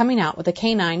Tactical is coming out with a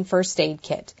canine first aid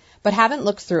kit, but haven't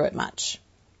looked through it much.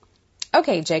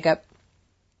 Okay, Jacob.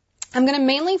 I'm going to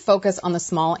mainly focus on the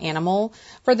small animal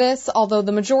for this, although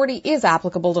the majority is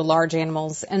applicable to large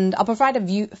animals, and I'll provide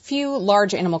a few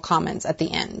large animal comments at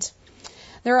the end.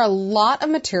 There are a lot of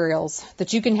materials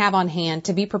that you can have on hand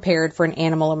to be prepared for an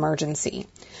animal emergency.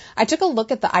 I took a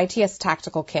look at the ITS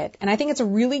Tactical Kit, and I think it's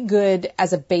really good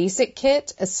as a basic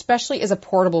kit, especially as a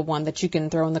portable one that you can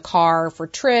throw in the car for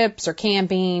trips or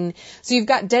camping, so you've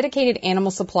got dedicated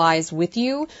animal supplies with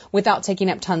you without taking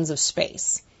up tons of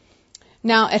space.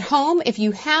 Now, at home, if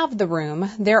you have the room,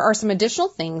 there are some additional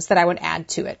things that I would add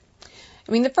to it.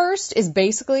 The first is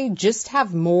basically just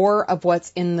have more of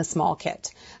what's in the small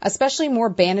kit, especially more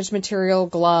bandage material,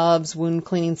 gloves, wound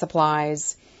cleaning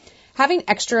supplies. Having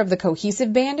extra of the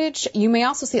cohesive bandage, you may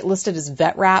also see it listed as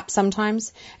vet wrap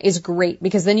sometimes, is great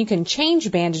because then you can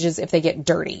change bandages if they get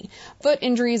dirty. Foot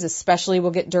injuries especially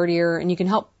will get dirtier, and you can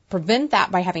help prevent that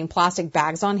by having plastic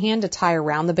bags on hand to tie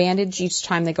around the bandage each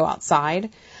time they go outside.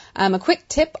 A quick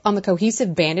tip on the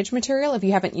cohesive bandage material, if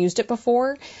you haven't used it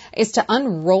before, is to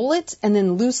unroll it and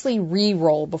then loosely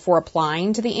re-roll before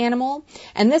applying to the animal.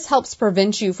 And this helps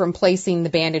prevent you from placing the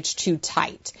bandage too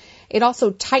tight. It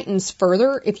also tightens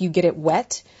further if you get it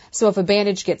wet. So if a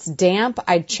bandage gets damp,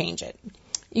 I'd change it.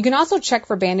 You can also check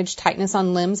for bandage tightness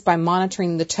on limbs by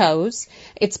monitoring the toes.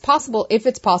 It's possible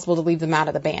to leave them out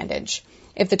of the bandage.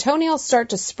 If the toenails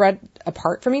start to spread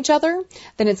apart from each other,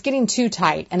 then it's getting too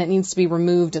tight and it needs to be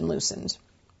removed and loosened.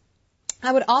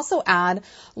 I would also add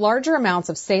larger amounts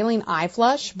of saline eye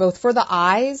flush, both for the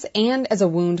eyes and as a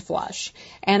wound flush,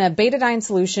 and a betadine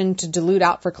solution to dilute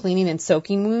out for cleaning and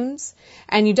soaking wounds.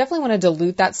 And you definitely want to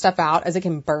dilute that stuff out as it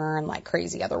can burn like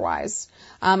crazy otherwise.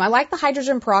 I like the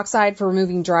hydrogen peroxide for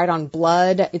removing dried on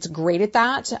blood. It's great at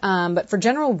that. But for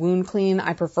general wound cleaning,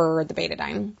 I prefer the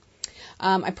betadine.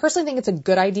 I personally think it's a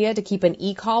good idea to keep an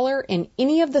e-collar in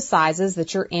any of the sizes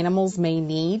that your animals may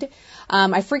need.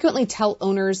 I frequently tell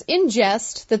owners in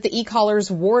jest that the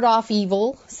e-collars ward off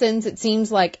evil, since it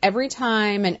seems like every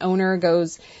time an owner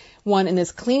goes one in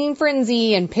this cleaning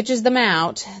frenzy and pitches them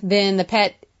out, then the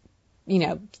pet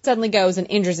suddenly goes and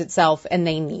injures itself and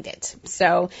they need it.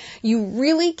 So you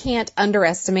really can't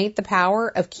underestimate the power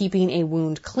of keeping a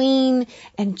wound clean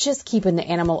and just keeping the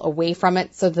animal away from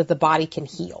it so that the body can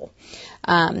heal.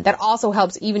 That also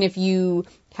helps even if you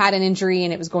had an injury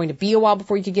and it was going to be a while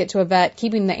before you could get to a vet.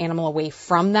 Keeping the animal away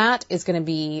from that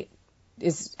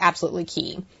is absolutely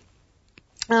key.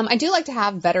 I do like to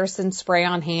have Vetericyn spray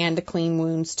on hand to clean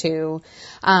wounds too.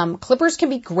 Clippers can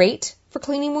be great for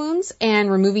cleaning wounds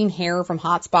and removing hair from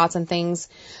hot spots and things.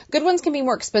 Good ones can be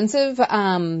more expensive,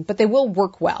 but they will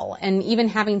work well. And even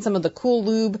having some of the cool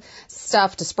lube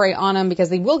stuff to spray on them because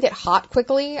they will get hot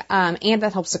quickly, and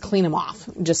that helps to clean them off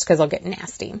just because they'll get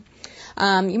nasty.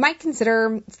 You might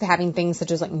consider having things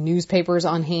such as like newspapers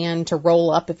on hand to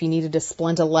roll up if you needed to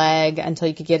splint a leg until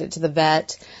you could get it to the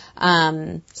vet.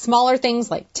 Smaller things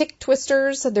like tick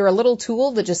twisters. They're a little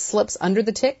tool that just slips under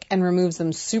the tick and removes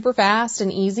them super fast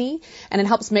and easy, and it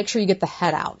helps make sure you get the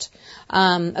head out.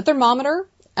 A thermometer,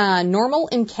 normal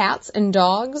in cats and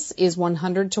dogs is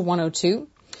 100 to 102.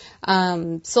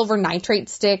 Silver nitrate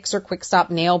sticks or quick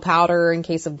stop nail powder in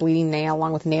case of bleeding nail,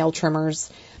 along with nail trimmers.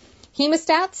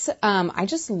 Hemostats, I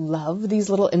just love these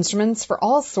little instruments for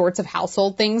all sorts of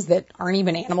household things that aren't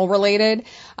even animal related,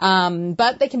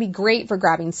 but they can be great for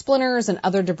grabbing splinters and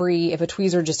other debris if a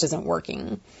tweezer just isn't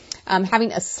working.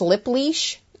 Having a slip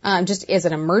leash, just as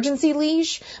an emergency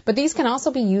leash, but these can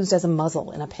also be used as a muzzle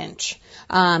in a pinch.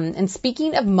 And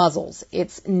speaking of muzzles,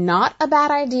 it's not a bad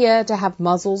idea to have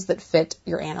muzzles that fit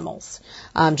your animals,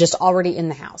 just already in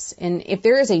the house. And if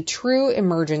there is a true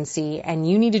emergency and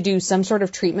you need to do some sort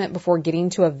of treatment before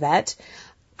getting to a vet,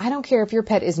 I don't care if your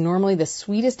pet is normally the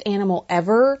sweetest animal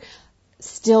ever,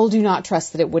 still do not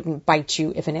trust that it wouldn't bite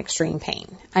you if in extreme pain.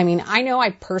 I mean, I know I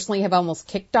personally have almost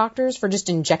kicked doctors for just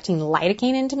injecting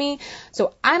lidocaine into me,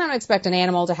 so I don't expect an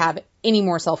animal to have any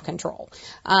more self-control.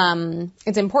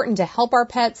 It's important to help our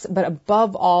pets, but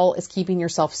above all is keeping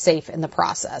yourself safe in the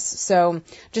process. So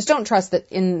just don't trust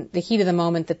that in the heat of the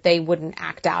moment that they wouldn't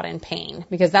act out in pain,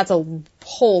 because that's a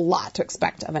whole lot to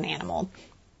expect of an animal.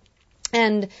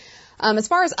 And as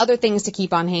far as other things to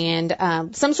keep on hand,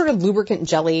 some sort of lubricant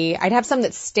jelly. I'd have some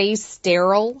that stays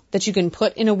sterile that you can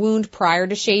put in a wound prior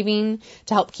to shaving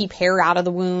to help keep hair out of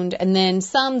the wound. And then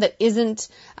some that isn't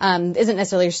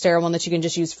necessarily a sterile one that you can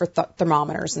just use for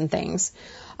thermometers and things.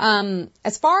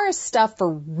 As far as stuff for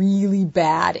really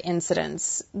bad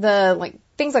incidents,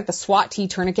 things like the SWAT T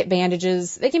tourniquet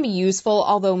bandages, they can be useful,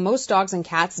 although most dogs and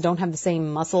cats don't have the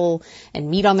same muscle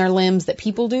and meat on their limbs that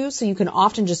people do, so you can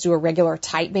often just do a regular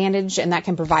tight bandage, and that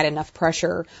can provide enough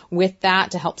pressure with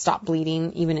that to help stop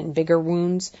bleeding, even in bigger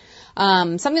wounds.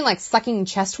 Something like sucking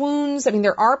chest wounds. I mean,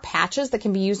 there are patches that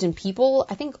can be used in people.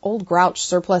 I think Old Grouch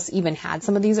Surplus even had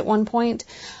some of these at one point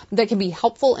that can be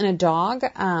helpful in a dog.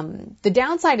 The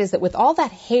downside is that with all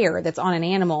that hair that's on an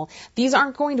animal, these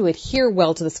aren't going to adhere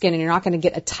well to the skin and you're not going to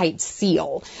get a tight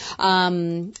seal.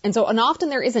 And often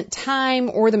there isn't time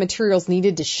or the materials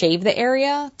needed to shave the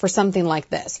area for something like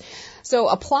this. So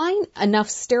applying enough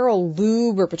sterile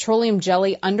lube or petroleum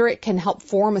jelly under it can help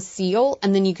form a seal,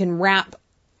 and then you can wrap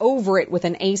over it with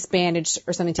an ace bandage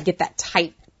or something to get that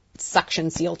tight suction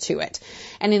seal to it.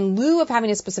 And in lieu of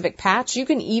having a specific patch, you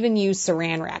can even use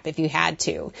saran wrap if you had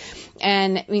to.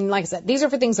 And I mean, like I said, these are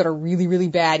for things that are really, really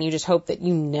bad, and you just hope that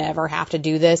you never have to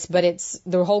do this. But it's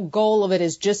the whole goal of it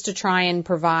is just to try and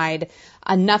provide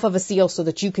enough of a seal so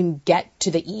that you can get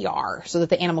to the ER, so that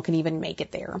the animal can even make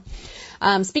it there.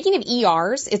 Speaking of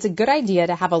ERs, it's a good idea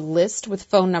to have a list with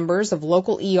phone numbers of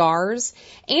local ERs,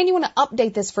 and you want to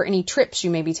update this for any trips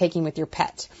you may be taking with your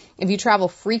pet. If you travel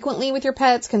frequently with your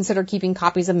pets, consider keeping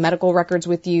copies of medical records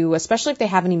with you, especially if they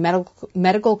have any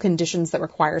medical conditions that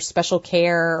require special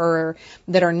care or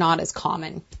that are not as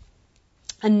common.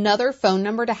 Another phone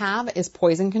number to have is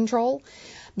poison control.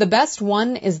 The best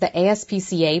one is the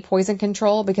ASPCA poison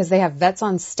control because they have vets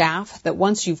on staff that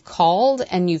once you've called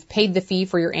and you've paid the fee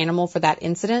for your animal for that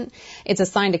incident, it's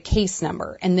assigned a case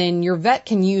number. And then your vet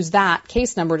can use that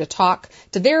case number to talk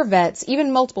to their vets,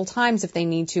 even multiple times if they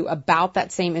need to, about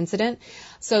that same incident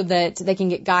so that they can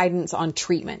get guidance on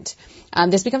treatment.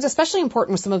 This becomes especially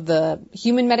important with some of the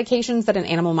human medications that an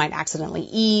animal might accidentally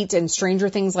eat and stranger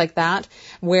things like that,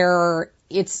 where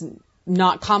it's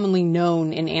not commonly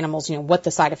known in animals, what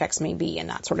the side effects may be and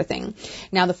that sort of thing.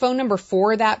 Now, the phone number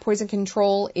for that poison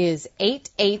control is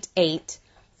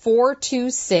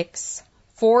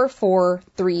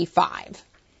 888-426-4435.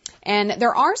 And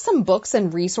there are some books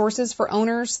and resources for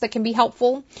owners that can be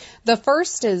helpful. The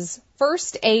first is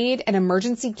First Aid and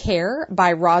Emergency Care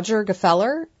by Roger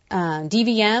Gefeller,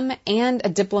 DVM, and a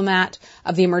diplomat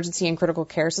of the Emergency and Critical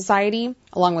Care Society,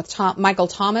 along with Michael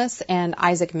Thomas and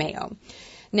Isaac Mayo.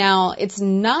 Now,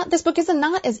 this book is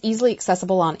not as easily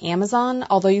accessible on Amazon,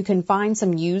 although you can find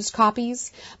some used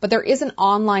copies, but there is an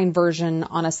online version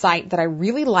on a site that I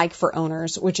really like for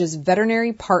owners, which is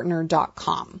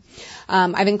veterinarypartner.com.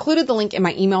 I've included the link in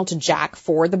my email to Jack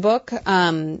for the book,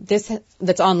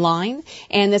 that's online,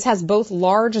 and this has both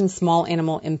large and small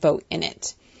animal info in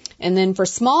it. And then for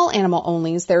small animal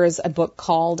onlys, there is a book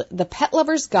called The Pet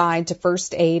Lover's Guide to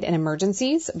First Aid and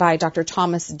Emergencies by Dr.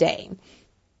 Thomas Day.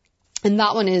 And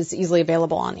that one is easily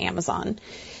available on Amazon.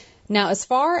 Now, as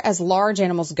far as large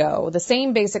animals go, the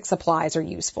same basic supplies are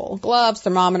useful. Gloves,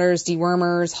 thermometers,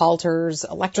 dewormers, halters,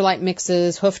 electrolyte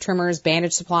mixes, hoof trimmers,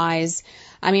 bandage supplies.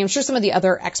 I mean, I'm sure some of the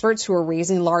other experts who are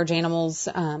raising large animals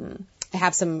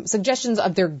have some suggestions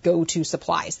of their go-to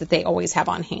supplies that they always have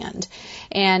on hand.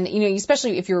 And,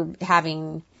 especially if you're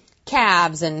having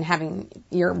calves and having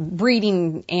your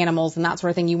breeding animals and that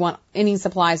sort of thing, you want any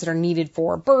supplies that are needed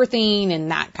for birthing and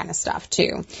that kind of stuff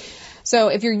too. So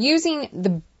if you're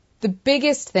using the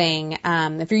biggest thing,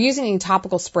 if you're using any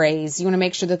topical sprays, you want to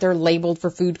make sure that they're labeled for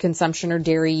food consumption or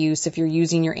dairy use if you're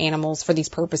using your animals for these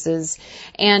purposes.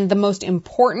 And the most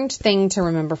important thing to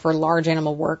remember for large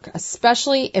animal work,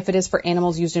 especially if it is for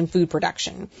animals used in food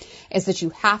production, is that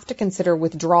you have to consider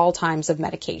withdrawal times of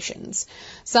medications.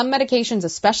 Some medications,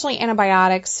 especially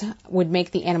antibiotics, would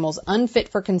make the animals unfit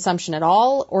for consumption at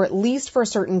all, or at least for a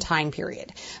certain time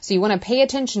period. So you want to pay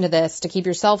attention to this to keep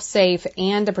yourself safe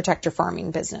and to protect your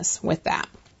farming business with that.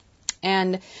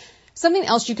 And something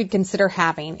else you could consider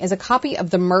having is a copy of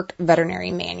the Merck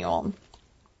Veterinary Manual.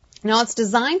 Now, it's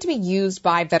designed to be used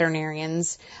by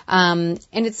veterinarians, and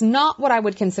it's not what I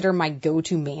would consider my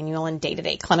go-to manual in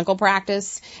day-to-day clinical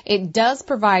practice. It does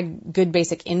provide good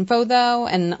basic info, though,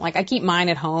 and I keep mine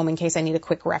at home in case I need a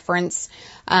quick reference.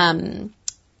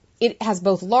 It has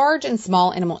both large and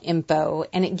small animal info,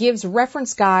 and it gives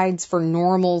reference guides for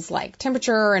normals like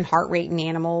temperature and heart rate in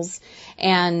animals.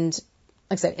 And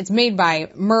like I said, it's made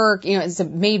by Merck, it's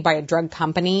made by a drug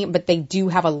company, but they do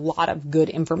have a lot of good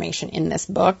information in this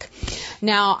book.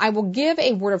 Now, I will give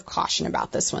a word of caution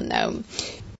about this one, though.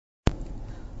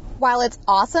 While it's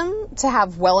awesome to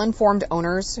have well-informed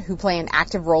owners who play an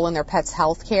active role in their pet's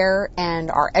health care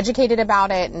and are educated about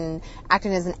it and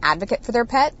acting as an advocate for their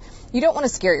pet, you don't want to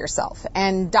scare yourself.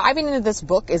 And diving into this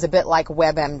book is a bit like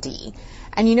WebMD.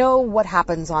 And you know what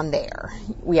happens on there.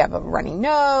 We have a runny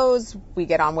nose, we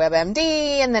get on WebMD,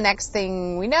 and the next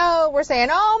thing we know, we're saying,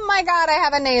 oh my God, I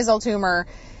have a nasal tumor.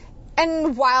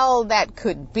 And while that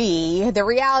could be, the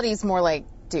reality is more like,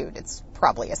 dude, it's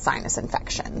probably a sinus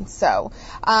infection. So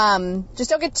just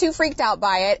don't get too freaked out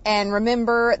by it, and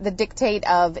remember the dictate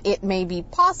of it may be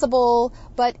possible,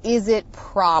 but is it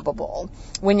probable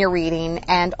when you're reading,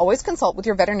 and always consult with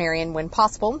your veterinarian when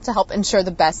possible to help ensure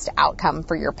the best outcome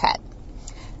for your pet.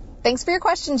 Thanks for your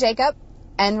question, Jacob.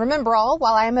 And remember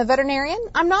while I am a veterinarian,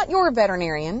 I'm not your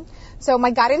veterinarian. So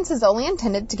my guidance is only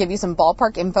intended to give you some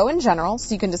ballpark info in general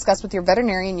so you can discuss with your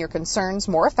veterinarian your concerns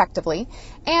more effectively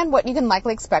and what you can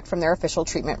likely expect from their official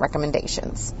treatment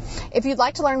recommendations. If you'd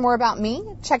like to learn more about me,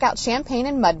 check out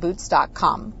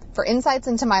champagneandmudboots.com for insights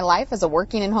into my life as a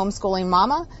working and homeschooling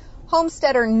mama,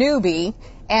 homesteader newbie,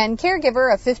 and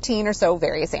caregiver of 15 or so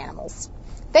various animals.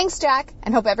 Thanks, Jack,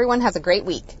 and hope everyone has a great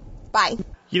week. Bye.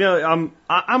 You know,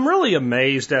 I'm really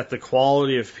amazed at the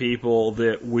quality of people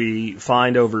that we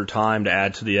find over time to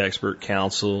add to the expert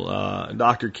council.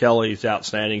 Dr. Kelly is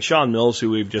outstanding. Sean Mills, who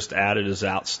we've just added, is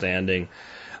outstanding.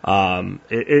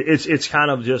 It's kind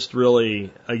of just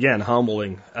really, again,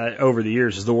 humbling over the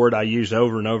years is the word I used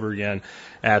over and over again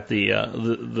at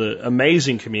the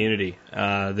amazing community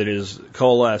that is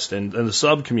coalesced and the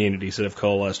sub communities that have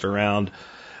coalesced around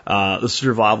the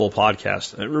Survival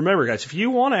Podcast. Remember, guys, if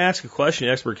you want to ask a question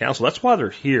to Expert Council, that's why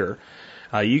they're here.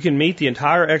 You can meet the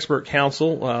entire Expert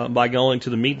Council by going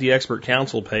to the Meet the Expert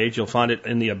Council page. You'll find it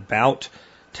in the About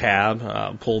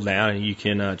tab, pull down, and you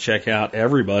can check out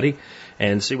everybody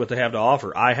and see what they have to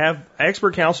offer. I have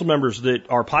Expert Council members that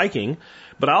are piking,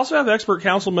 but I also have Expert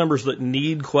Council members that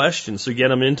need questions, so get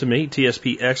them into me,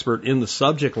 TSP Expert, in the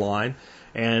subject line,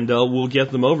 and we'll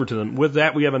get them over to them. With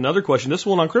that, we have another question, this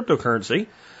one on cryptocurrency.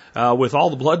 With all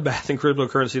the bloodbath in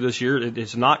cryptocurrency this year,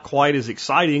 it's not quite as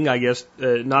exciting, I guess,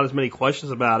 not as many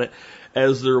questions about it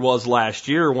as there was last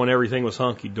year when everything was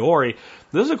hunky-dory.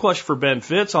 This is a question for Ben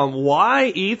Fitz on why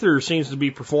Ether seems to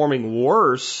be performing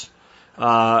worse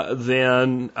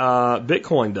than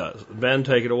Bitcoin does. Ben,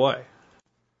 take it away.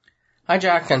 Hi,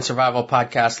 Jack and Survival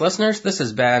Podcast listeners. This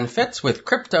is Ben Fitz with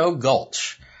Crypto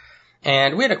Gulch.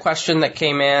 And we had a question that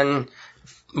came in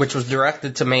which was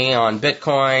directed to me on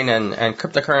Bitcoin and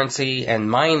cryptocurrency and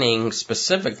mining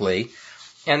specifically,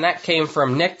 and that came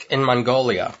from Nick in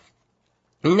Mongolia.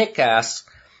 Nick asks,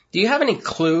 do you have any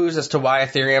clues as to why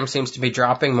Ethereum seems to be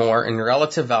dropping more in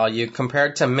relative value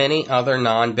compared to many other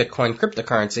non-Bitcoin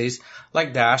cryptocurrencies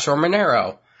like Dash or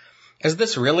Monero? Is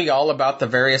this really all about the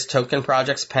various token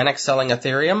projects panic selling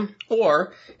Ethereum?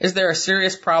 Or is there a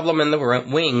serious problem in the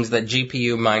wings that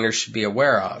GPU miners should be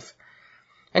aware of?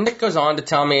 And Nick goes on to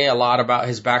tell me a lot about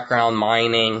his background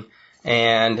mining,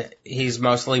 and he's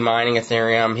mostly mining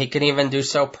Ethereum. He can even do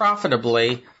so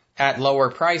profitably at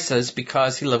lower prices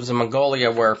because he lives in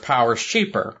Mongolia where power's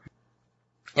cheaper.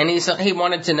 And he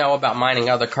wanted to know about mining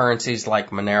other currencies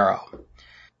like Monero.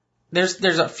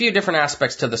 There's a few different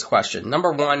aspects to this question.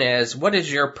 Number one is, what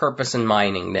is your purpose in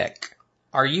mining, Nick?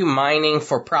 Are you mining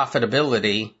for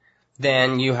profitability?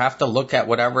 Then you have to look at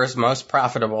whatever is most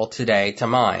profitable today to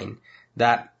mine.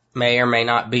 That may or may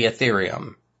not be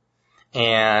Ethereum.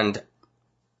 And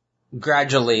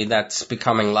gradually that's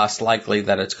becoming less likely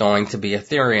that it's going to be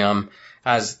Ethereum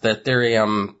as the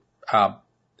Ethereum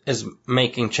is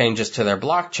making changes to their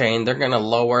blockchain. They're going to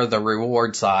lower the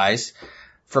reward size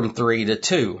from 3 to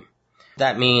 2.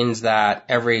 That means that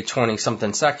every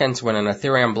 20-something seconds when an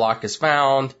Ethereum block is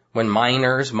found, when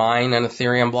miners mine an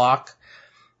Ethereum block,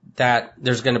 that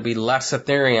there's going to be less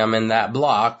Ethereum in that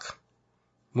block,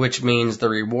 which means the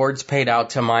rewards paid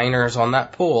out to miners on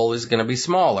that pool is going to be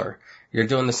smaller. You're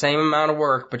doing the same amount of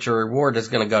work, but your reward is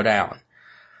going to go down.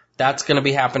 That's going to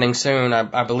be happening soon.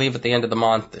 I believe at the end of the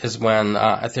month is when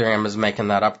Ethereum is making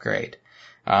that upgrade.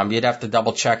 You'd have to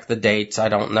double check the dates. I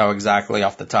don't know exactly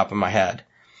off the top of my head.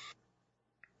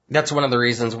 That's one of the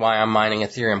reasons why I'm mining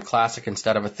Ethereum Classic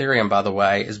instead of Ethereum, by the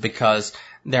way, is because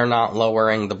they're not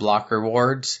lowering the block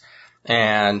rewards,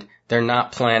 and they're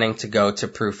not planning to go to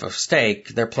proof of stake.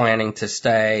 They're planning to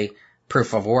stay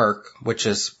proof of work, which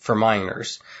is for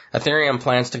miners. Ethereum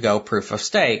plans to go proof of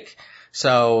stake.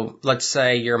 So let's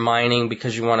say you're mining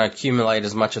because you want to accumulate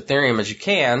as much Ethereum as you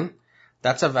can.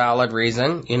 That's a valid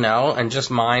reason, and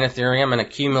just mine Ethereum and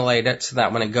accumulate it so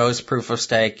that when it goes proof of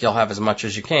stake, you'll have as much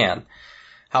as you can.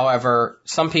 However,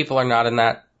 some people are not in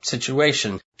that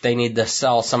situation. They need to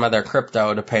sell some of their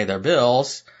crypto to pay their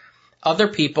bills. Other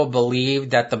people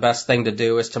believe that the best thing to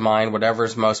do is to mine whatever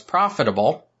is most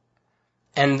profitable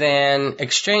and then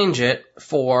exchange it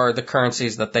for the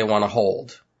currencies that they want to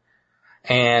hold.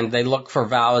 And they look for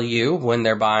value when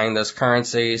they're buying those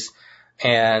currencies,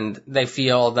 and they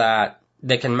feel that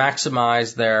they can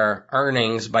maximize their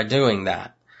earnings by doing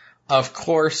that. Of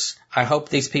course, I hope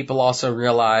these people also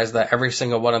realize that every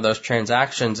single one of those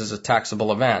transactions is a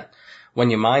taxable event. When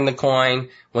you mine the coin,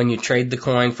 when you trade the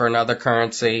coin for another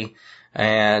currency,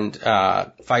 and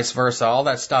vice versa, all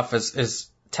that stuff is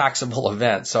taxable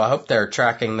events. So I hope they're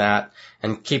tracking that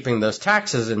and keeping those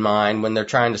taxes in mind when they're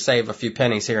trying to save a few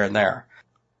pennies here and there.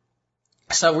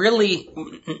 So really,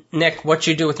 Nick, what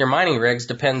you do with your mining rigs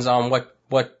depends on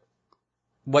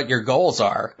what your goals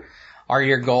are. Are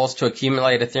your goals to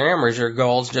accumulate Ethereum, or is your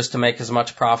goals just to make as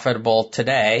much profitable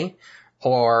today,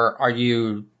 or are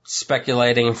you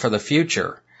speculating for the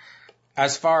future?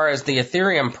 As far as the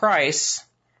Ethereum price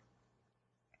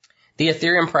The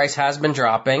Ethereum price has been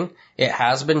dropping. It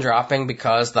has been dropping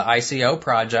because the ICO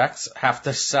projects have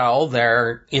to sell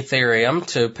their Ethereum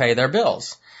to pay their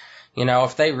bills. You know,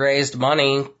 if they raised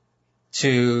money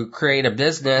to create a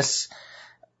business,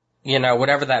 you know,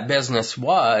 whatever that business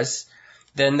was,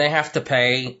 then they have to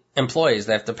pay employees.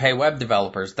 They have to pay web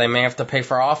developers. They may have to pay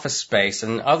for office space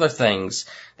and other things.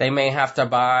 They may have to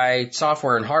buy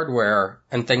software and hardware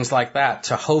and things like that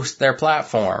to host their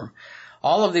platform.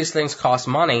 All of these things cost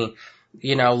money,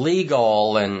 you know,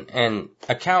 legal and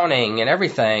accounting and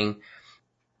everything,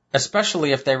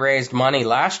 especially if they raised money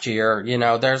last year. You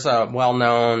know, there's a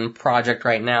well-known project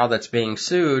right now that's being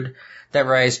sued that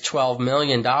raised $12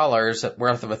 million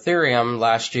worth of Ethereum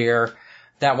last year.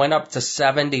 That went up to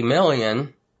 $70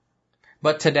 million,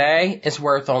 but today it's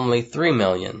worth only $3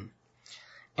 million.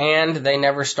 And they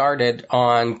never started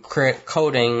on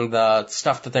coding the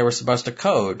stuff that they were supposed to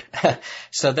code.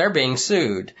 So they're being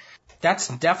sued. That's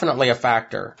definitely a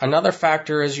factor. Another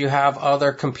factor is you have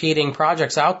other competing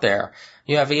projects out there.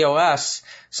 You have EOS,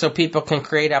 so people can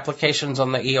create applications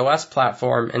on the EOS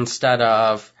platform instead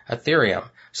of Ethereum.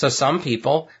 So some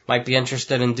people might be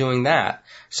interested in doing that.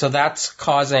 So that's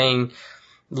causing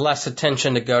less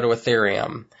attention to go to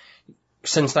Ethereum.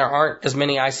 Since there aren't as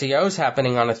many ICOs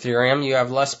happening on Ethereum, you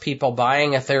have less people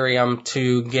buying Ethereum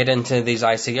to get into these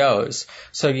ICOs.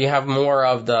 So you have more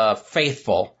of the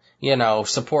faithful, you know,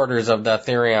 supporters of the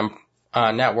Ethereum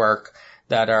network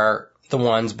that are the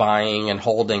ones buying and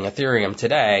holding Ethereum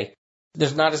today.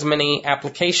 There's not as many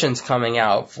applications coming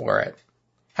out for it.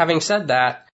 Having said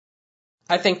that,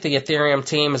 I think the Ethereum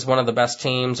team is one of the best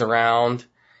teams around,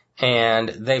 and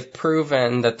they've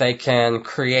proven that they can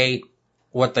create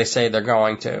what they say they're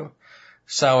going to.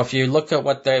 So if you look at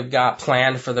what they've got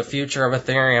planned for the future of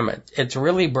Ethereum, it's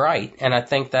really bright, and I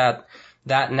think that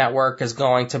that network is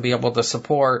going to be able to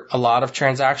support a lot of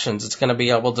transactions. It's going to be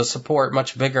able to support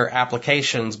much bigger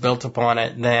applications built upon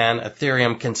it than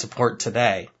Ethereum can support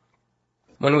today.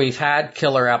 When we've had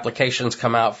killer applications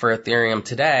come out for Ethereum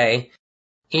today,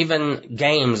 even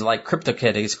games like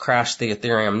CryptoKitties crash the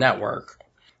Ethereum network.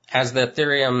 As the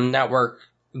Ethereum network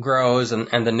grows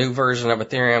and the new version of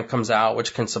Ethereum comes out,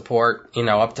 which can support, you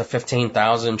know, up to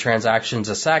 15,000 transactions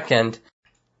a second,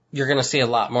 you're going to see a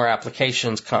lot more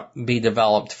applications be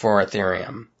developed for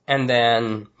Ethereum. And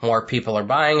then more people are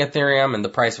buying Ethereum and the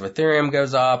price of Ethereum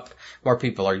goes up, more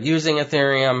people are using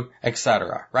Ethereum,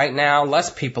 etc. Right now, less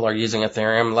people are using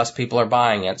Ethereum, less people are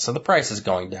buying it, so the price is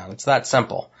going down. It's that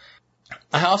simple.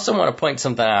 I also want to point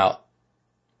something out.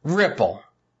 Ripple.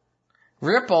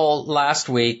 Ripple last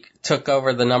week took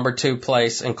over the number 2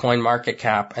 place in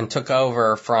CoinMarketCap and took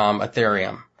over from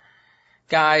Ethereum.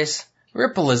 Guys,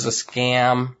 Ripple is a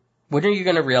scam. When are you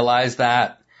going to realize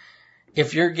that?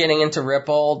 If you're getting into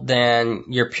Ripple, then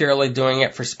you're purely doing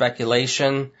it for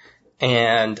speculation,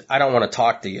 and I don't want to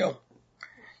talk to you.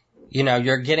 You know,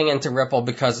 you're getting into Ripple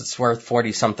because it's worth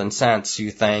 40-something cents,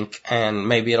 you think, and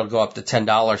maybe it'll go up to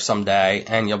 $10 someday,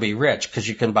 and you'll be rich because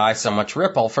you can buy so much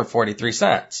Ripple for 43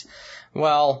 cents.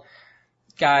 Well,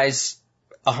 guys,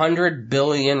 100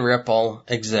 billion Ripple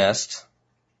exist.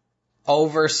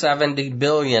 Over 70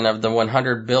 billion of the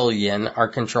 100 billion are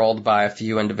controlled by a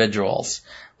few individuals,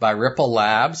 by Ripple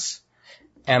Labs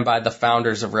and by the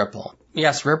founders of Ripple.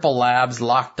 Yes, Ripple Labs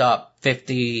locked up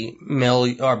 50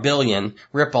 million or billion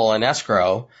Ripple in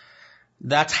escrow.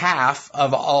 That's half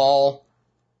of all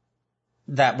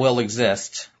that will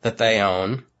exist that they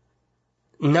own.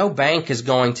 No bank is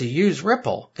going to use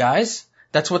Ripple, guys.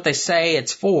 That's what they say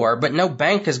it's for, but no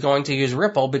bank is going to use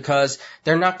Ripple because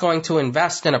they're not going to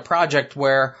invest in a project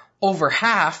where over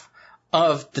half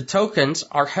of the tokens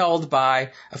are held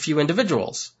by a few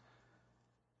individuals.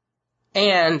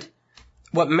 And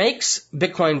what makes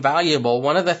Bitcoin valuable,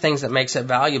 one of the things that makes it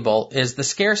valuable is the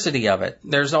scarcity of it.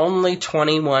 There's only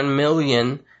 21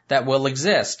 million that will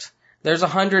exist. There's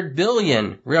 100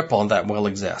 billion Ripple that will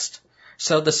exist.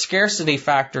 So the scarcity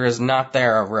factor is not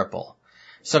there of Ripple.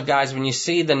 So guys, when you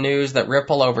see the news that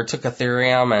Ripple overtook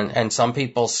Ethereum and some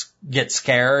people get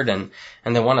scared and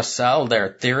they want to sell their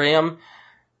Ethereum,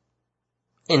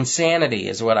 insanity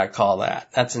is what I call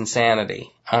that. That's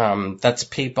insanity. That's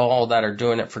people that are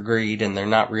doing it for greed and they're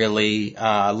not really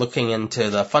looking into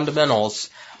the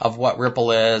fundamentals of what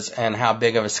Ripple is and how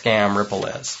big of a scam Ripple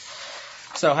is.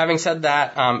 So having said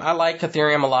that, I like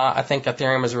Ethereum a lot. I think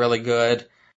Ethereum is really good.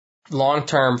 Long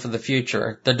term for the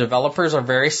future. The developers are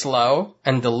very slow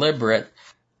and deliberate.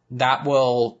 That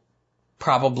will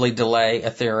probably delay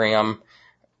Ethereum.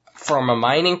 From a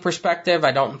mining perspective,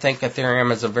 I don't think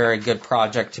Ethereum is a very good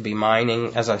project to be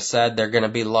mining. As I said, they're going to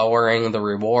be lowering the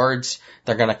rewards.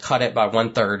 They're going to cut it by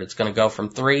 1/3. It's going to go from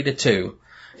 3 to 2.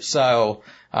 So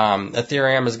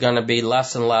Ethereum is going to be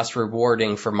less and less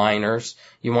rewarding for miners.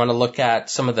 You want to look at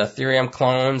some of the Ethereum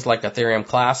clones like Ethereum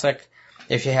Classic.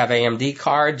 If you have AMD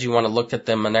cards, you want to look at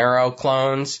the Monero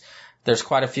clones. There's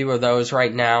quite a few of those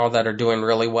right now that are doing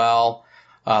really well.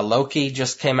 Loki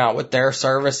just came out with their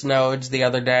service nodes the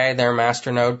other day, their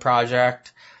master node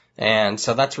project. And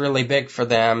so that's really big for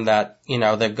them that,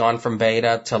 they've gone from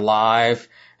beta to live,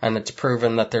 and it's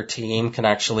proven that their team can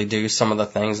actually do some of the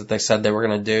things that they said they were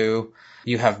going to do.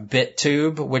 You have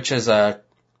BitTube, which is a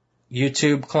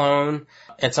YouTube clone.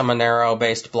 It's a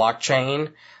Monero-based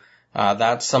blockchain.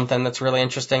 That's something that's really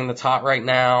interesting that's hot right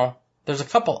now. There's a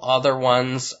couple other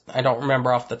ones. I don't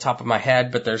remember off the top of my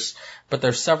head, but there's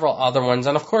several other ones.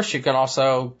 And of course, you can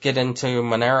also get into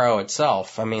Monero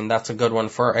itself. I mean, that's a good one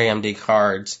for AMD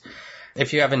cards.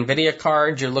 If you have NVIDIA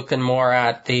cards, you're looking more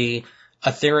at the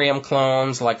Ethereum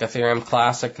clones like Ethereum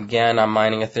Classic. Again, I'm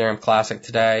mining Ethereum Classic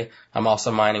today. I'm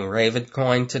also mining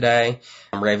Ravencoin today.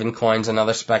 Ravencoin's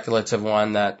another speculative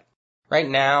one that right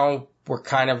now we're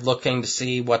kind of looking to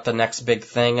see what the next big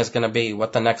thing is going to be,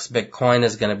 what the next big coin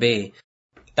is going to be.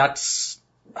 That's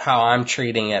how I'm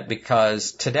treating it,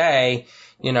 because today,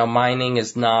 mining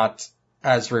is not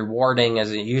as rewarding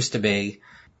as it used to be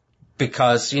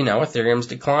because, Ethereum's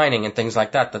declining and things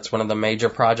like that. That's one of the major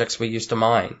projects we used to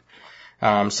mine.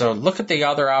 So look at the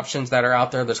other options that are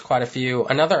out there. There's quite a few.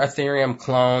 Another Ethereum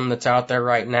clone that's out there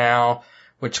right now,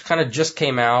 which kind of just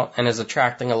came out and is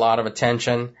attracting a lot of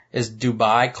attention, is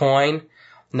Dubai Coin.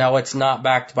 No, it's not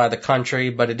backed by the country,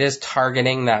 but it is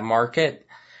targeting that market.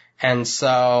 And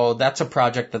so that's a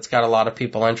project that's got a lot of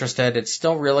people interested. It's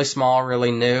still really small,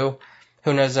 really new.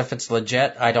 Who knows if it's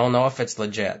legit? I don't know if it's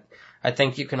legit. I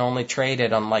think you can only trade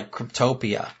it on like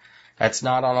Cryptopia. It's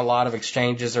not on a lot of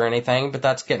exchanges or anything, but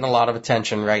that's getting a lot of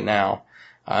attention right now.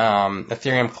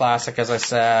 Ethereum Classic, as I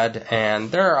said, and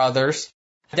there are others.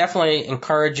 I definitely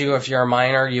encourage you, if you're a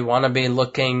miner, you want to be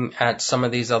looking at some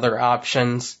of these other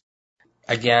options.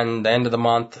 Again, the end of the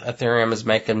month, Ethereum is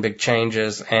making big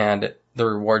changes and the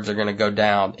rewards are going to go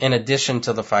down, in addition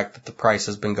to the fact that the price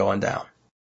has been going down.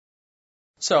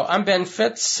 So I'm Ben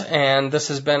Fitz, and this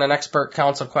has been an Expert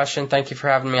Council question. Thank you for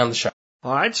having me on the show.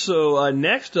 All right, so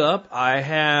next up, I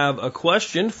have a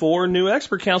question for new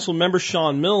Expert Council member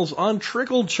Sean Mills on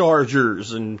trickle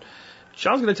chargers. And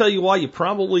Sean's going to tell you why you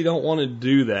probably don't want to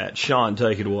do that. Sean,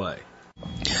 take it away.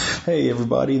 Hey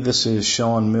everybody, this is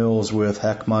Sean Mills with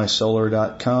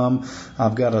hackmysolar.com.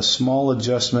 I've got a small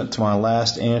adjustment to my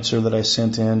last answer that I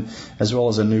sent in, as well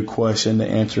as a new question to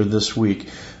answer this week.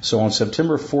 So on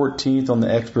September 14th on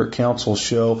the Expert Council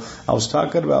show, I was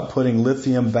talking about putting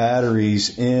lithium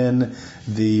batteries in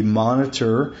the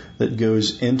monitor that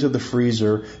goes into the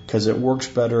freezer because it works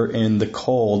better in the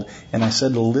cold. And I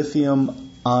said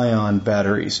lithium-ion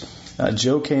batteries.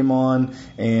 Joe came on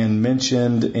and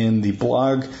mentioned in the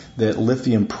blog that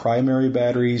lithium primary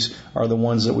batteries are the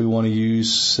ones that we want to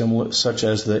use, similar, such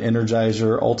as the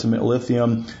Energizer Ultimate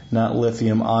Lithium, not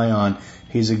lithium ion.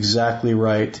 He's exactly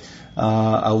right.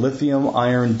 A lithium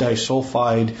iron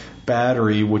disulfide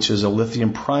battery, which is a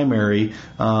lithium primary,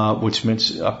 which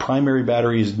means a primary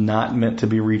battery is not meant to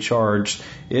be recharged.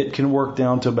 It can work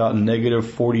down to about negative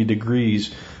 40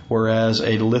 degrees. Whereas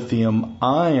a lithium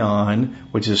ion,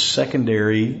 which is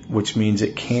secondary, which means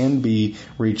it can be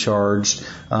recharged,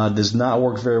 does not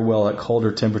work very well at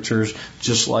colder temperatures,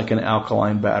 just like an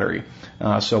alkaline battery.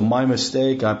 So my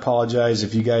mistake, I apologize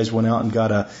if you guys went out and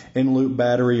got a in-loop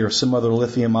battery or some other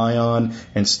lithium ion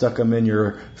and stuck them in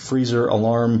your freezer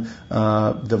alarm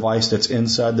device that's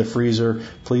inside the freezer.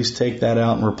 Please take that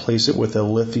out and replace it with a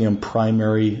lithium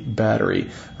primary battery.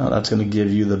 That's going to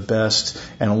give you the best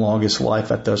and longest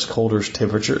life at those colder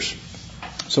temperatures.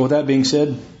 So with that being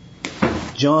said,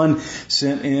 John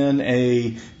sent in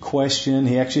a question.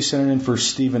 He actually sent it in for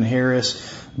Stephen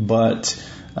Harris, but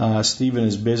Stephen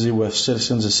is busy with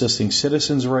Citizens Assisting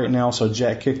Citizens right now, so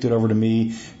Jack kicked it over to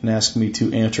me and asked me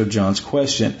to answer John's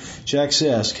question. Jack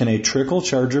says, can a trickle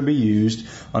charger be used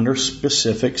under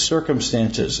specific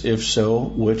circumstances? If so,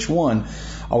 which one?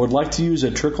 I would like to use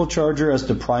a trickle charger as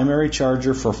the primary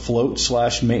charger for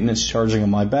float/maintenance charging of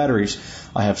my batteries.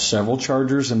 I have several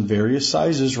chargers in various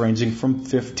sizes ranging from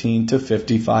 15 to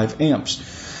 55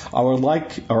 amps. I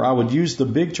would use the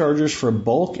big chargers for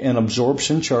bulk and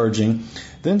absorption charging,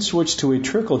 then switch to a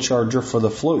trickle charger for the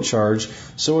float charge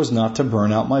so as not to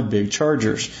burn out my big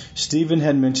chargers. Stephen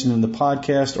had mentioned in the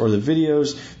podcast or the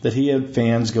videos that he had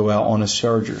fans go out on his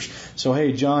chargers. So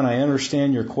hey John, I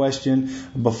understand your question.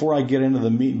 Before I get into the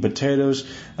meat and potatoes,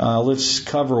 let's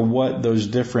cover what those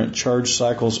different charge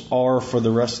cycles are for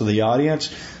the rest of the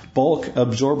audience. Bulk,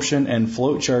 absorption, and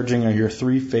float charging are your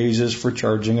three phases for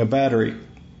charging a battery.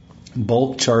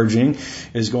 Bulk charging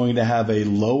is going to have a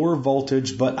lower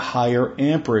voltage but higher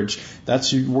amperage.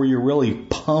 That's where you're really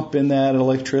pumping that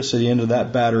electricity into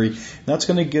that battery. That's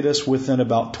going to get us within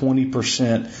about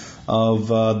 20% of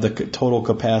the total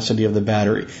capacity of the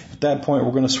battery. At that point,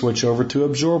 we're going to switch over to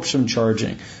absorption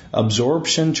charging.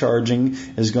 Absorption charging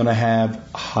is going to have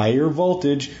higher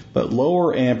voltage but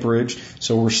lower amperage,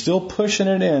 so we're still pushing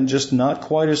it in, just not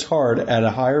quite as hard at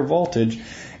a higher voltage.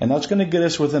 And that's going to get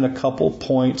us within a couple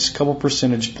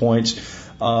percentage points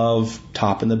of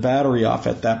topping the battery off.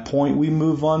 At that point, we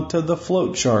move on to the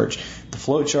float charge. The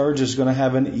float charge is going to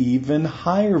have an even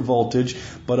higher voltage,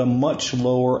 but a much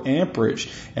lower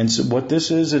amperage. And so what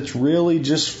this is, it's really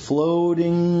just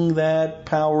floating that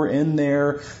power in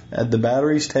there. The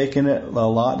battery's taking it a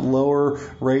lot lower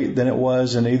rate than it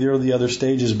was in either of the other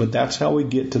stages, but that's how we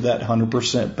get to that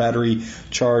 100% battery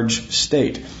charge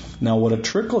state. Now, what a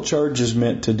trickle charge is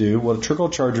meant to do, what a trickle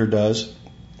charger does,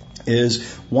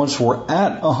 is once we're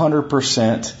at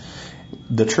 100%,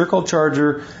 the trickle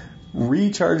charger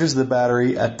recharges the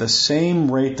battery at the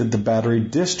same rate that the battery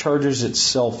discharges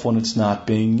itself when it's not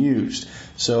being used.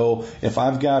 So if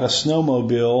I've got a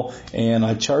snowmobile and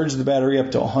I charge the battery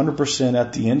up to 100%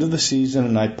 at the end of the season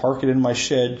and I park it in my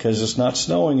shed because it's not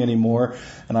snowing anymore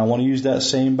and I want to use that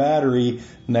same battery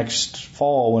next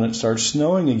fall when it starts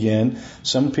snowing again,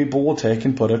 some people will take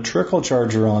and put a trickle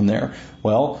charger on there.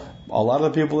 Well, a lot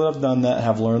of the people that have done that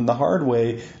have learned the hard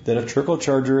way that a trickle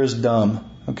charger is dumb.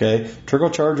 Okay, trickle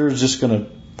charger is just going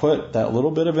to put that little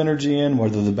bit of energy in,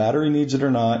 whether the battery needs it or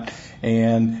not,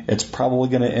 and it's probably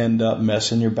going to end up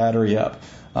messing your battery up.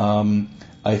 A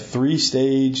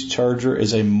 3-stage charger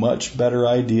is a much better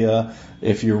idea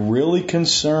if you're really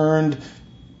concerned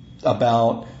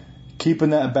about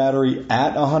keeping that battery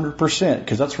at 100%,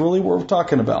 because that's really what we're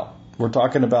talking about. We're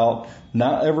talking about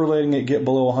not ever letting it get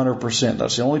below 100%.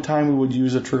 That's the only time we would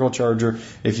use a trickle charger.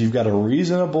 If you've got a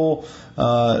reasonable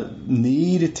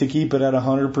need to keep it at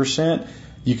 100%,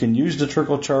 you can use the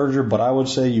trickle charger, but I would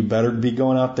say you better be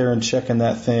going out there and checking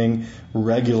that thing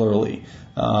regularly.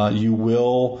 You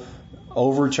will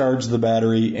overcharge the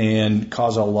battery and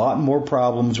cause a lot more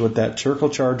problems with that trickle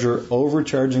charger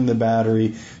overcharging the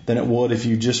battery than it would if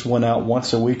you just went out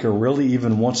once a week or really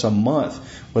even once a month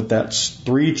with that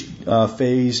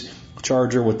 3-phase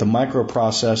charger with the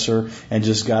microprocessor and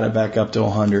just got it back up to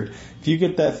 100. If you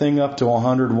get that thing up to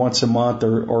 100 once a month,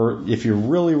 or if you're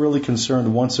really, really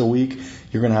concerned once a week,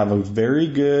 you're going to have a very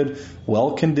good,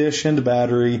 well-conditioned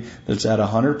battery that's at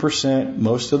 100%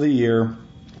 most of the year.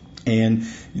 And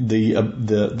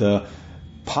the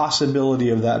possibility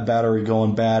of that battery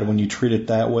going bad when you treat it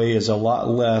that way is a lot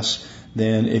less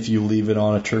than if you leave it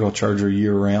on a trickle charger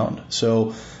year round.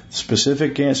 So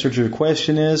specific answer to your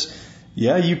question is,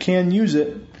 yeah, you can use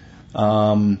it,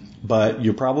 but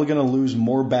you're probably going to lose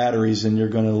more batteries than you're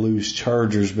going to lose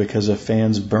chargers because of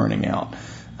fans burning out.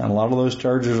 And a lot of those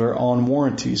chargers are on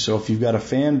warranty. So if you've got a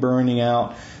fan burning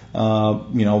out,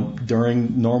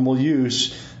 during normal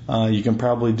use, you can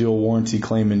probably do a warranty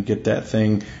claim and get that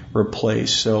thing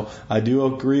replaced. So I do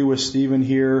agree with Stephen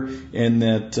here in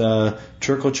that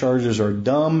trickle chargers are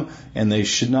dumb and they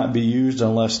should not be used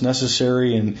unless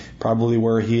necessary, and probably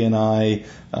where he and I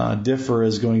differ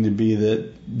is going to be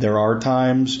that there are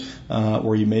times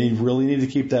where you may really need to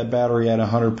keep that battery at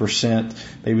 100%.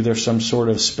 Maybe there's some sort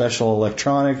of special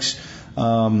electronics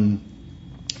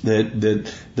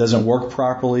that doesn't work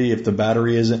properly if the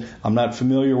battery isn't. I'm not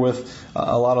familiar with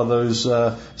a lot of those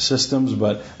systems,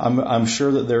 but I'm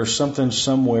sure that there's something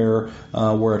somewhere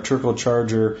where a trickle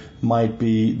charger might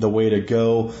be the way to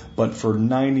go. But for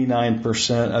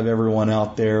 99% of everyone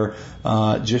out there,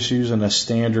 just using a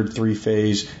standard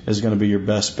 3-phase is going to be your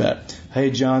best bet.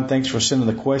 Hey, John, thanks for sending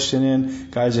the question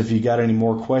in. Guys, if you got any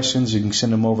more questions, you can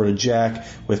send them over to Jack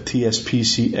with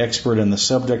TSPC Expert in the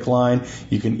subject line.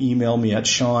 You can email me at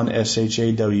Shawn,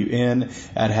 SHAWN,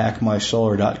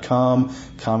 @hackmysolar.com.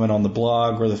 Comment on the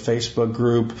blog or the Facebook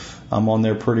group. I'm on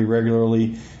there pretty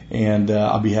regularly, and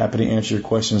I'll be happy to answer your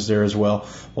questions there as well.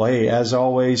 Well, hey, as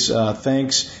always,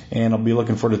 thanks, and I'll be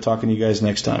looking forward to talking to you guys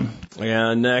next time.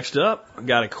 And next up, I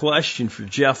got a question for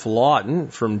Jeff Lawton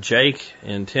from Jake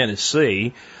in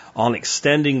Tennessee on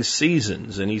extending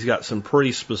seasons, and he's got some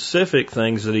pretty specific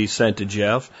things that he sent to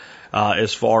Jeff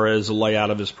as far as the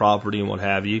layout of his property and what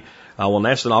have you. Well,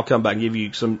 next, then I'll come back and give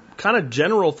you some kind of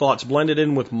general thoughts blended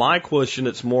in with my question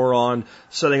that's more on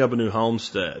setting up a new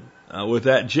homestead. With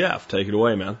that, Jeff, take it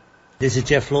away, man. This is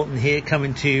Jeff Lawton here,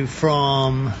 coming to you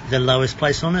from the lowest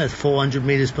place on Earth, 400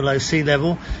 meters below sea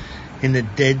level, in the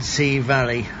Dead Sea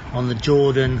Valley on the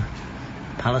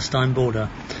Jordan-Palestine border.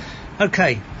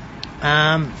 Okay,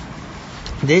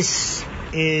 this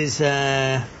is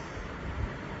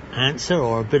answer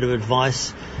or a bit of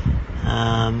advice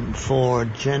for a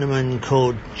gentleman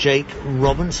called Jake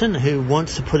Robinson who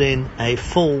wants to put in a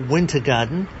full winter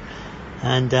garden,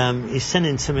 and he's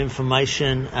sending some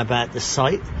information about the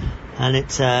site, and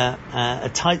it's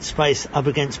a tight space up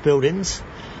against buildings.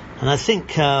 And I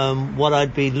think what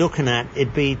I'd be looking at,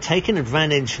 it'd be taking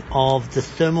advantage of the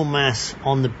thermal mass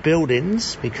on the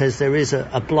buildings, because there is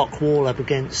a block wall up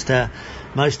against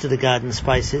most of the garden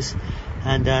spaces,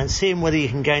 and seeing whether you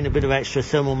can gain a bit of extra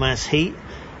thermal mass heat,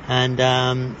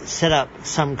 and set up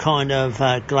some kind of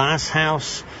glass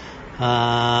house,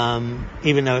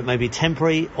 even though it may be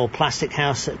temporary, or plastic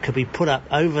house that could be put up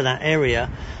over that area,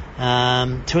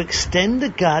 to extend the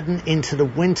garden into the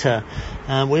winter.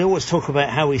 We always talk about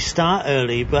how we start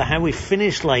early, but how we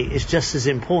finish late is just as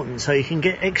important. So you can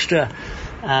get extra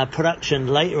production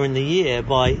later in the year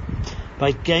by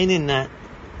gaining that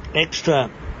extra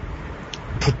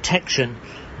protection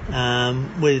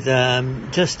with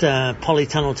just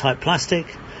polytunnel type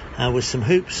plastic with some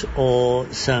hoops or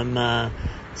some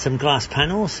glass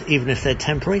panels, even if they're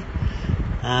temporary.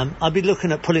 I'd be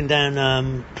looking at putting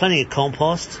down plenty of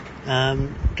compost,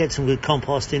 get some good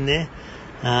compost in there.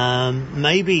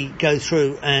 Maybe go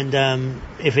through and,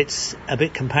 if it's a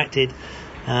bit compacted,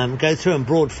 go through and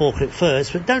broad fork it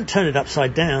first, but don't turn it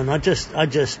upside down. I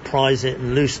just prise it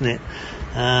and loosen it.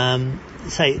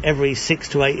 Say every 6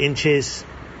 to 8 inches,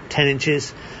 10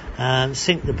 inches,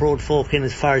 sink the broad fork in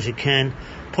as far as you can,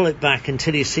 pull it back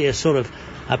until you see a sort of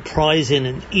a prising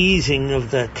and easing of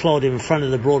the clod in front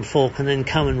of the broad fork, and then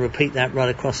come and repeat that right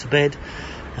across the bed.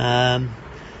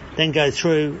 Then go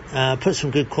through, put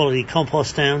some good quality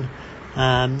compost down,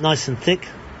 nice and thick,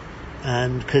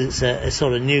 because it's a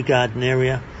sort of new garden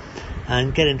area,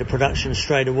 and get into production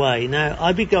straight away. Now,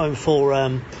 I'd be going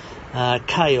for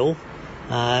kale,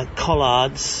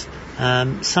 collards,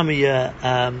 some of your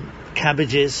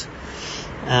cabbages.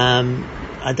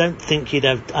 I don't think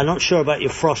I'm not sure about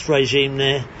your frost regime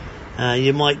there.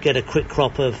 You might get a quick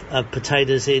crop of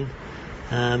potatoes in.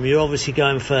 You're obviously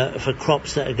going for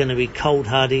crops that are going to be cold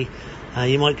hardy.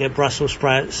 You might get Brussels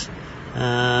sprouts,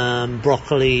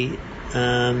 broccoli,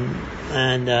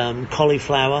 and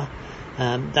cauliflower,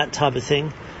 that type of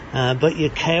thing. But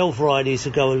your kale varieties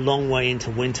will go a long way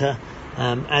into winter,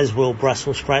 as will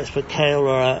Brussels sprouts, but kale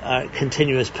are a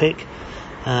continuous pick.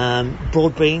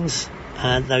 Broad beans,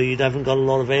 though you haven't got a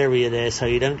lot of area there, so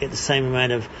you don't get the same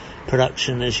amount of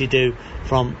production as you do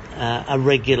from a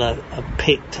regular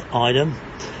picked item.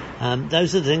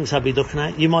 Those are the things I'll be looking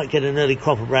at. You might get an early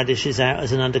crop of radishes out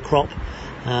as an undercrop,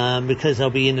 because they'll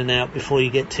be in and out before you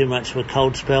get too much of a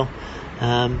cold spell.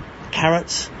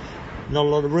 Carrots, not a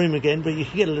lot of room again, but you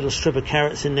can get a little strip of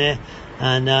carrots in there,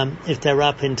 and if they're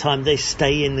up in time, they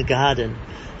stay in the garden.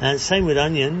 Same with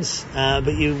onions, but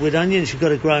with onions you've got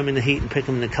to grow them in the heat and pick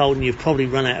them in the cold, and you've probably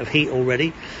run out of heat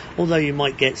already, although you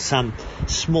might get some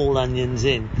small onions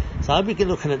in. So I'd be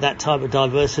looking at that type of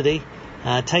diversity.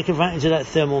 Take advantage of that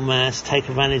thermal mass, take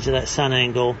advantage of that sun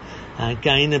angle,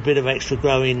 gain a bit of extra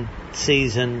growing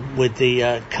season with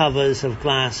the covers of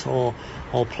glass or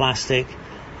plastic,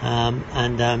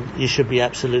 and you should be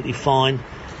absolutely fine.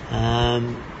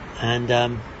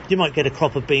 And you might get a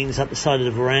crop of beans up the side of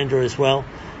the veranda as well,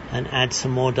 and add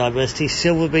some more diversity.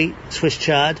 Silver beet, Swiss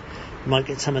chard, you might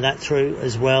get some of that through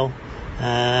as well.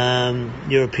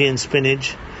 European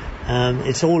spinach.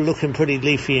 It's all looking pretty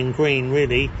leafy and green,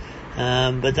 really.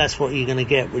 But that's what you're going to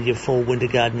get with your full winter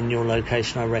garden in your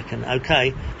location, I reckon.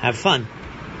 Okay, have fun.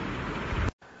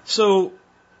 So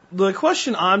the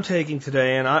question I'm taking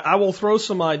today, and I will throw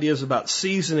some ideas about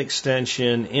season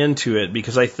extension into it,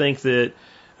 because I think that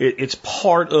it's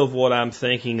part of what I'm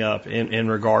thinking up in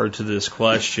regard to this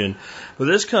question. But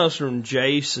this comes from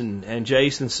Jason, and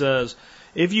Jason says,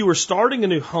 if you were starting a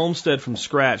new homestead from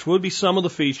scratch, what would be some of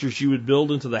the features you would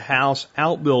build into the house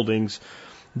outbuildings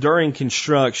during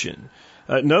construction?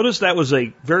 Notice that was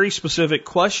a very specific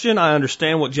question. I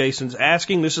understand what Jason's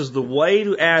asking. This is the way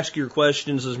to ask your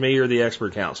questions as me or the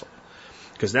expert counsel,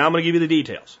 because now I'm going to give you the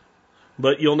details.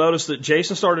 But you'll notice that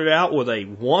Jason started out with a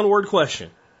one-word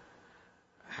question.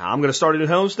 I'm going to start a new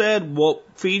homestead. What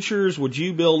features would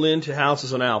you build into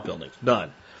houses and outbuildings?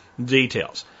 Done.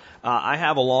 Details. I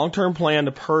have a long-term plan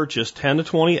to purchase 10 to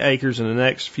 20 acres in the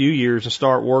next few years and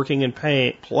start working and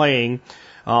playing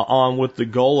on with the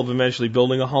goal of eventually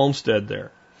building a homestead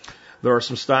there. There are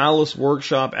some stylish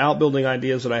workshop outbuilding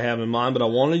ideas that I have in mind, but I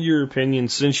wanted your opinion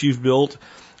since you've built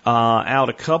out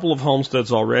a couple of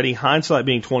homesteads already. Hindsight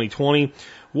being 2020,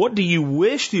 what do you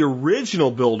wish the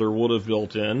original builder would have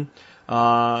built in?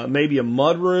 Maybe a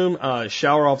mudroom,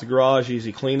 shower off the garage,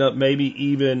 easy cleanup, maybe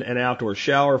even an outdoor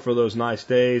shower for those nice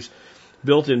days.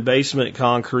 built-in basement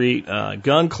concrete,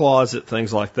 gun closet,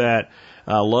 things like that.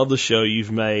 Love the show.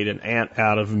 You've made an ant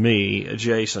out of me,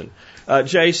 Jason.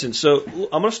 Jason, so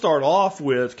I'm going to start off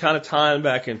with kind of tying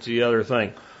back into the other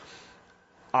thing.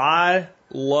 I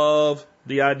love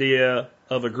the idea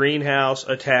of a greenhouse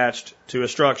attached to a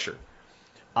structure.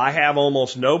 I have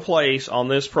almost no place on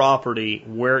this property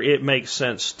where it makes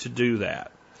sense to do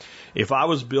that. If I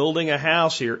was building a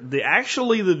house here,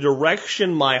 the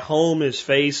direction my home is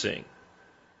facing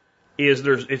is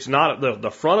it's not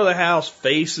the front of the house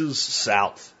faces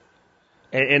south.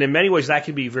 And in many ways that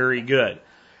can be very good.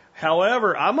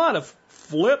 However, I might have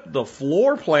flipped the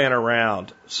floor plan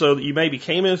around so that you maybe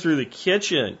came in through the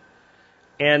kitchen,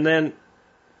 and then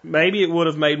maybe it would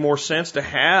have made more sense to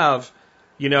have,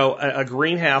 you know, a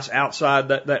greenhouse outside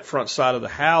that front side of the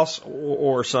house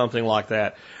or something like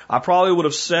that. I probably would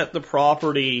have set the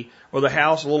property or the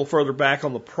house a little further back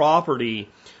on the property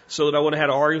so that I wouldn't have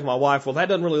had to argue with my wife. Well, that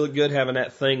doesn't really look good having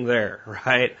that thing there,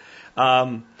 right?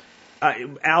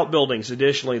 Outbuildings,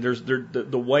 additionally,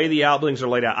 the way the outbuildings are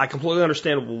laid out. I completely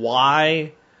understand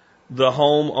why the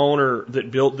homeowner that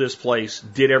built this place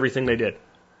did everything they did.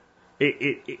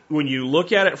 When you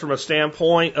look at it from a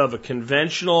standpoint of a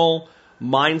conventional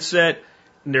mindset,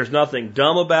 there's nothing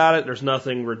dumb about it. There's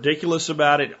nothing ridiculous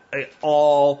about it. It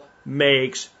all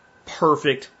makes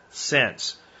perfect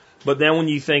sense. But then when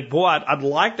you think, boy, I'd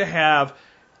like to have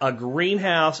a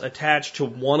greenhouse attached to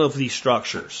one of these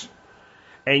structures,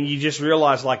 and you just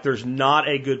realize like there's not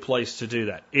a good place to do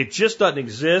that. It just doesn't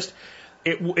exist.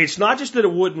 It's not just that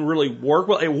it wouldn't really work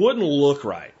well, it wouldn't look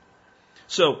right.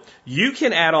 So you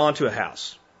can add on to a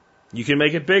house. You can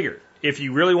make it bigger. If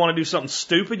you really want to do something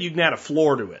stupid, you can add a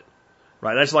floor to it.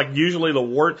 Right? That's like usually the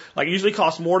word, like it usually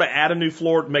costs more to add a new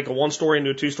floor to make a 1-story into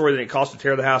a 2-story than it costs to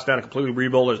tear the house down and completely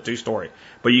rebuild it as a 2-story.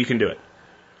 But you can do it.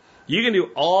 You can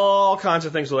do all kinds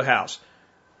of things with a house.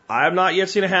 I have not yet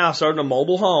seen a house other than a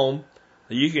mobile home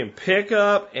that you can pick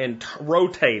up and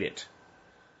rotate it,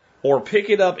 or pick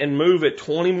it up and move it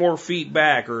 20 more feet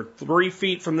back, or 3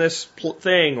 feet from this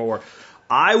thing. Or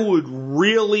I would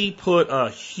really put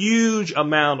a huge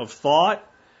amount of thought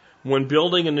when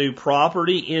building a new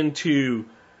property into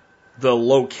the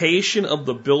location of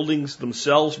the buildings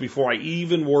themselves before I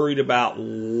even worried about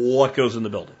what goes in the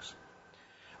buildings.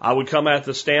 I would come at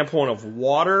the standpoint of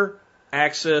water,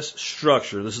 access,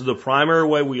 structure. This is the primary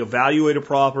way we evaluate a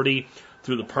property,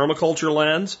 through the permaculture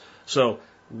lens. So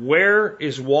where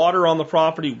is water on the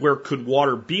property? Where could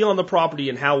water be on the property?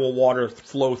 And how will water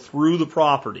flow through the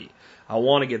property? I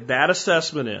want to get that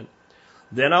assessment in.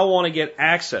 Then I want to get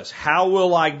access. How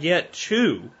will I get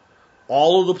to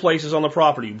all of the places on the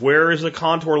property? Where is the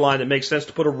contour line that makes sense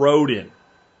to put a road in?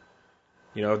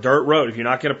 You know, a dirt road. If you're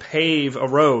not going to pave a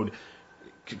road,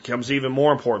 it becomes even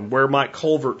more important. Where might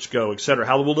culverts go, etc.?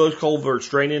 How will those culverts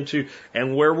drain into?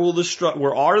 And where are the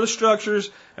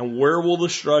structures? And where will the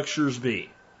structures be?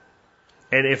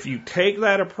 And if you take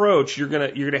that approach, you're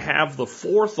gonna have the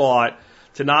forethought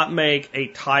to not make a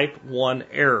type 1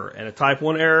 error. And a type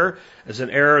 1 error is an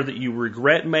error that you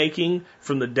regret making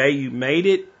from the day you made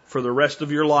it for the rest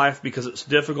of your life, because it's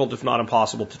difficult, if not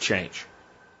impossible, to change.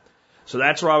 So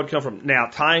that's where I would come from. Now,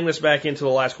 tying this back into the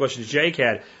last questions Jake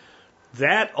had,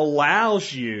 that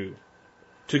allows you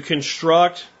to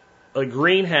construct a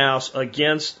greenhouse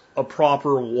against a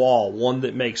proper wall, one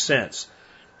that makes sense.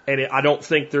 And I don't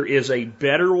think there is a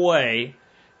better way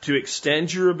to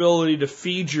extend your ability to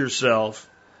feed yourself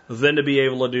than to be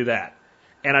able to do that.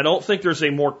 And I don't think there's a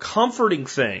more comforting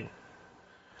thing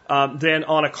than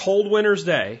on a cold winter's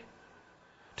day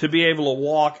to be able to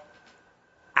walk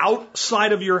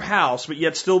outside of your house, but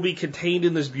yet still be contained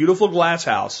in this beautiful glass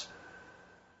house,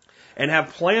 and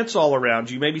have plants all around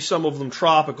you, maybe some of them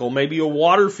tropical, maybe a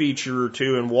water feature or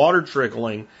two and water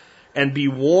trickling, and be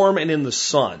warm and in the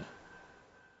sun.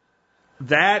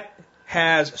 That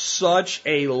has such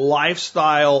a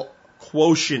lifestyle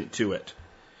quotient to it.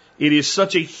 It is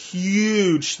such a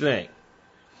huge thing.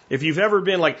 If you've ever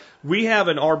been, like, we have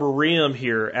an arboretum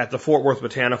here at the Fort Worth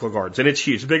Botanical Gardens, and it's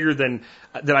huge, bigger than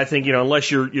I think, you know, unless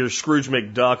you're Scrooge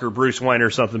McDuck or Bruce Wayne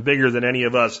or something, bigger than any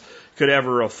of us could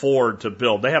ever afford to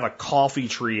build. They have a coffee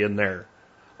tree in there.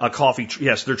 A coffee tree,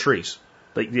 yes, they're trees.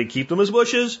 They keep them as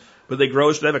bushes, but they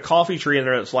have a coffee tree in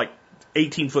there that's like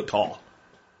 18 foot tall.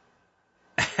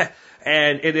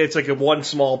 And it's like one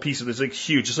small piece of this, it's like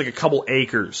huge, it's like a couple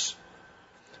acres.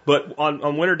 But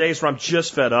on winter days where I'm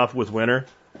just fed up with winter,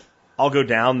 I'll go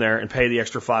down there and pay the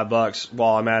extra $5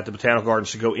 while I'm at the Botanical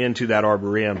Gardens to go into that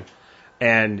arboretum.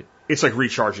 And it's like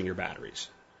recharging your batteries.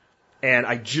 And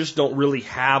I just don't really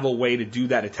have a way to do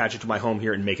that, attach it to my home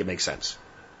here and make it make sense.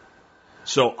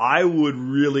 So I would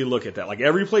really look at that. Like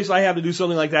every place I have to do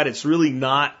something like that, it's really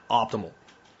not optimal.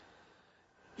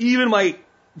 Even my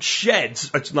sheds,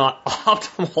 it's not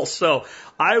optimal. So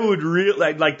I would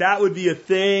really, like that would be a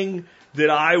thing that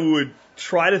I would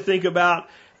try to think about.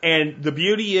 And the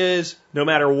beauty is, no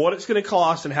matter what it's going to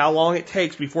cost and how long it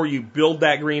takes before you build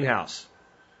that greenhouse,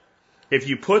 if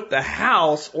you put the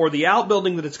house or the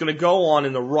outbuilding that it's going to go on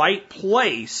in the right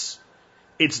place,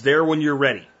 it's there when you're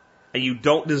ready. And you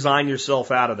don't design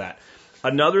yourself out of that.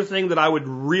 Another thing that I would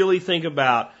really think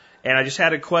about, and I just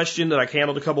had a question that I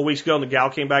handled a couple weeks ago, and the gal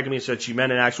came back to me and said she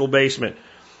meant an actual basement.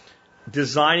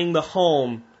 Designing the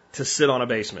home to sit on a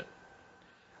basement.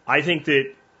 I think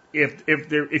that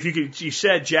if you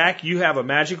said, Jack, you have a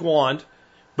magic wand,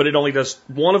 but it only does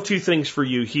one of two things for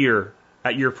you here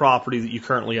at your property that you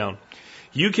currently own.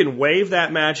 You can wave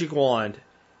that magic wand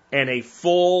and a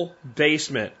full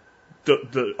basement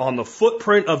on the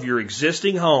footprint of your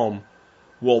existing home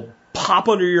will pop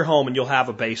under your home and you'll have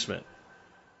a basement.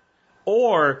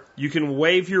 Or you can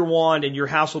wave your wand and your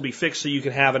house will be fixed so you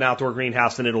can have an outdoor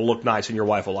greenhouse and it'll look nice and your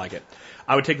wife will like it.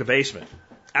 I would take the basement.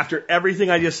 After everything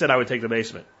I just said, I would take the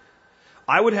basement.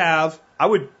 I would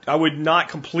not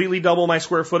completely double my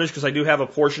square footage because I do have a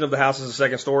portion of the house as a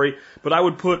second story, but I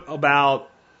would put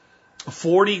about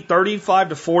 35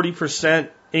 to 40%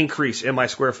 increase in my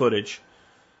square footage.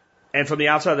 And from the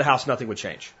outside of the house, nothing would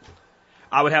change.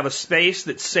 I would have a space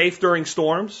that's safe during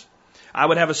storms. I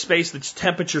would have a space that's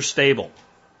temperature stable.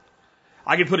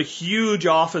 I could put a huge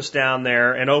office down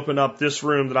there and open up this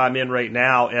room that I'm in right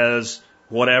now as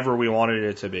whatever we wanted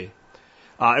it to be.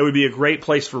 It would be a great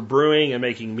place for brewing and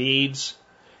making meads.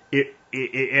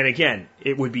 And again,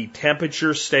 it would be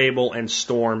temperature stable and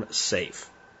storm safe.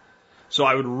 So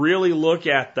I would really look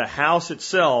at the house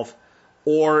itself,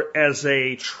 or as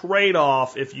a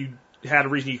trade-off, if you had a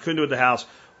reason you couldn't do it at the house,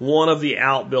 one of the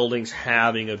outbuildings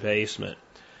having a basement.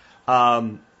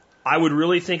 I would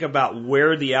really think about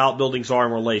where the outbuildings are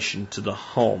in relation to the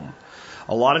home.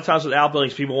 A lot of times with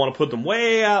outbuildings, people want to put them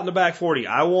way out in the back 40.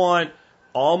 I want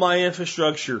all my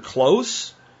infrastructure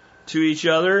close to each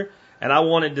other, and I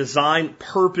want to design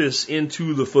purpose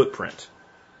into the footprint.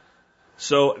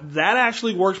 So that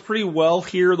actually works pretty well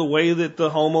here, the way that the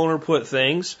homeowner put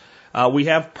things. We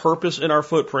have purpose in our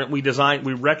footprint. We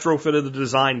retrofitted the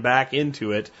design back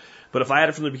into it. But if I had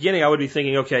it from the beginning, I would be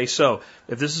thinking, okay, so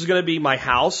if this is going to be my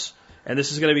house, and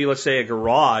this is going to be, let's say, a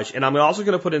garage, and I'm also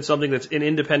going to put in something that's an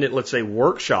independent, let's say,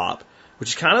 workshop, which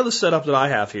is kind of the setup that I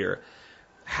have here.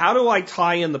 How do I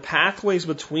tie in the pathways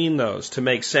between those to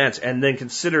make sense, and then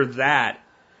consider that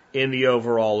in the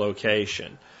overall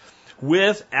location?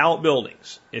 With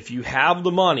outbuildings, if you have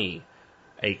the money,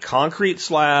 a concrete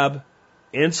slab,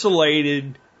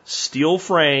 insulated, steel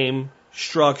frame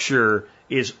structure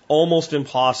is almost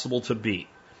impossible to beat.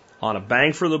 On a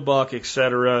bang for the buck,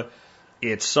 etc.,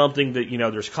 it's something that,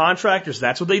 there's contractors,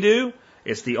 that's what they do.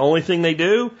 It's the only thing they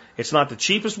do. It's not the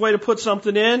cheapest way to put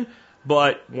something in,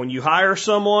 but when you hire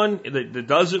someone that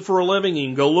does it for a living, you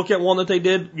can go look at one that they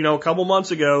did, a couple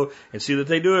months ago and see that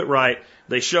they do it right.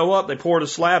 They show up, they pour the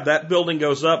slab, that building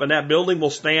goes up, and that building will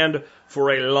stand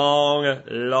for a long,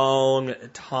 long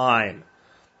time.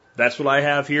 That's what I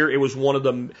have here. It was one of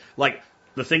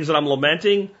the things that I'm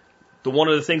lamenting, one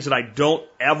of the things that I don't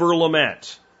ever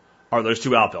lament are those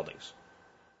two outbuildings.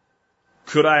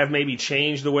 Could I have maybe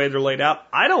changed the way they're laid out?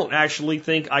 I don't actually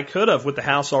think I could have with the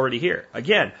house already here.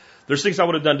 Again, there's things I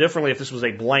would have done differently if this was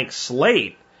a blank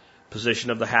slate, position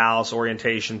of the house,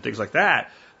 orientation, things like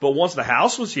that. But once the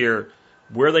house was here,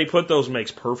 where they put those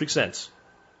makes perfect sense.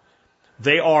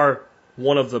 They are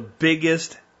one of the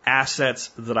biggest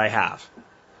assets that I have.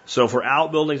 So for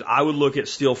outbuildings, I would look at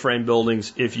steel frame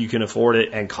buildings if you can afford it,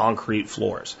 and concrete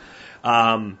floors.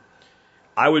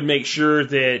 I would make sure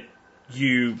that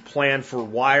you plan for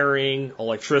wiring,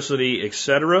 electricity,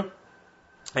 etc.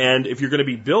 And if you're going to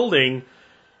be building,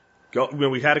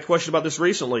 we had a question about this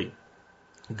recently.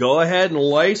 Go ahead and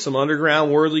lay some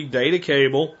underground worthy data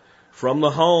cable from the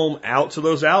home out to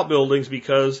those outbuildings,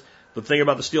 because the thing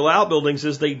about the steel outbuildings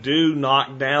is they do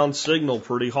knock down signal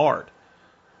pretty hard.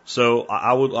 So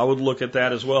I would look at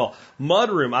that as well.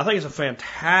 Mudroom, I think is a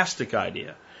fantastic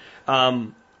idea.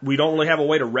 We don't really have a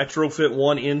way to retrofit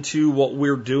one into what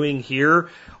we're doing here.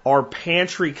 Our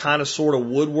pantry kind of sort of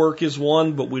woodwork is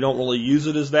one, but we don't really use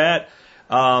it as that.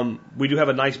 We do have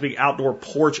a nice big outdoor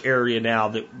porch area now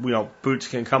that, boots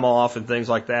can come off and things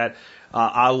like that.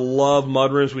 I love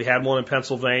mudrooms. We had one in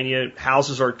Pennsylvania.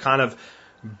 Houses are kind of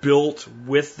built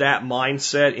with that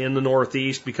mindset in the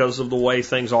Northeast because of the way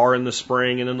things are in the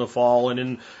spring and in the fall and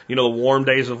in, the warm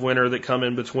days of winter that come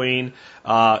in between.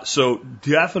 So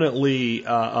definitely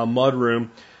a mudroom.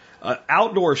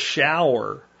 Outdoor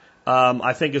shower,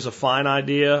 I think is a fine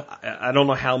idea. I don't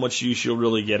know how much use you'll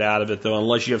really get out of it though,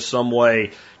 unless you have some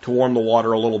way to warm the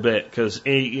water a little bit. Because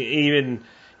even,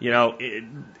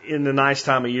 in the nice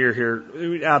time of year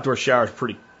here, outdoor shower is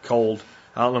pretty cold.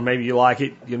 I don't know, maybe you like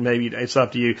it, maybe it's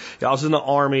up to you. I was in the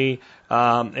Army,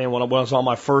 and when I was on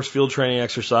my first field training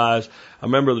exercise, I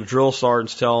remember the drill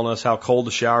sergeants telling us how cold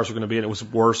the showers were going to be, and it was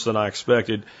worse than I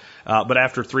expected. But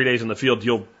after 3 days in the field,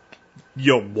 you'll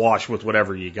wash with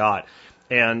whatever you got.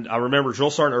 And I remember Drill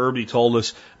Sergeant Irby told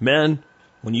us, men,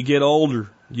 when you get older,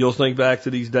 you'll think back to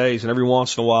these days, and every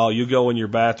once in a while, you go in your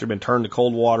bathroom and turn the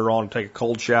cold water on and take a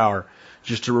cold shower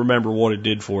just to remember what it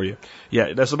did for you.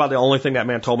 Yeah, that's about the only thing that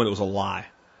man told me that was a lie.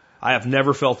 I have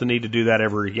never felt the need to do that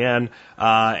ever again,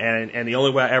 and the only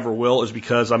way I ever will is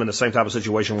because I'm in the same type of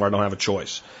situation where I don't have a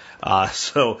choice.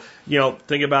 So,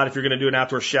 think about if you're going to do an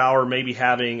outdoor shower, maybe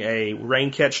having a rain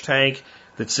catch tank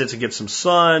that sits and gets some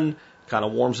sun, kind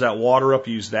of warms that water up,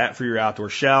 use that for your outdoor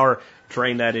shower,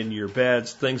 drain that into your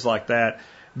beds, things like that.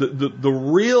 The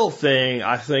real thing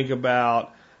I think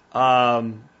about,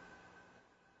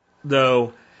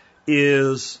 though,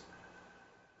 is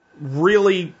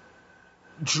really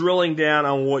drilling down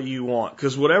on what you want.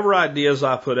 Because whatever ideas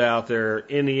I put out there,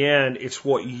 in the end, it's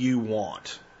what you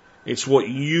want. It's what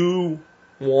you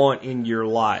want in your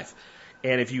life.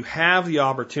 And if you have the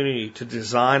opportunity to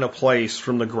design a place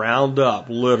from the ground up,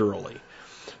 literally,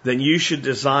 then you should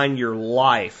design your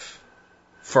life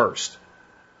first.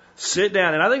 Sit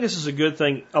down, and I think this is a good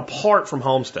thing apart from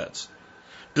homesteads.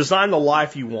 Design the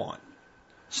life you want.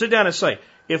 Sit down and say,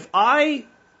 if I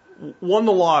won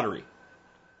the lottery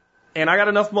and I got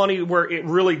enough money where it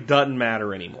really doesn't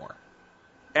matter anymore,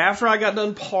 after I got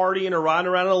done partying or riding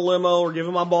around in a limo or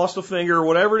giving my boss the finger or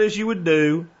whatever it is you would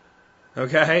do,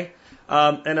 okay,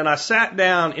 and then I sat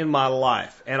down in my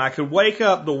life and I could wake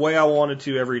up the way I wanted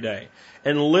to every day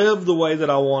and live the way that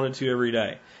I wanted to every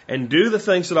day and do the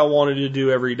things that I wanted to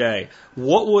do every day,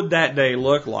 what would that day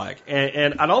look like?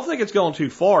 And I don't think it's going too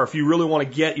far if you really want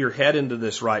to get your head into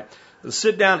this right.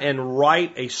 Sit down and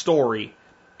write a story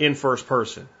in first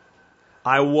person.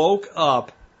 I woke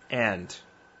up and,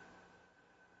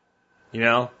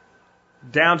 down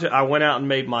to I went out and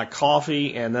made my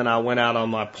coffee, and then I went out on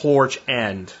my porch,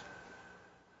 and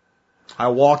I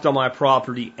walked on my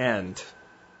property, and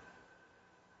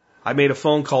I made a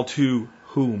phone call to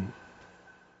whom?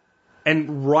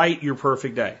 And write your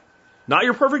perfect day. Not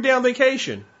your perfect day on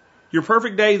vacation. Your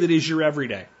perfect day that is your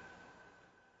everyday.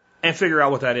 And figure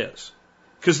out what that is.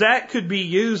 Because that could be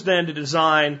used then to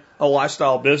design a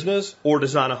lifestyle business or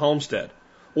design a homestead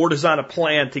or design a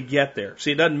plan to get there.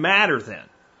 See, it doesn't matter then.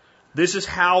 This is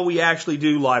how we actually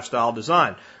do lifestyle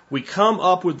design. We come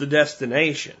up with the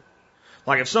destination.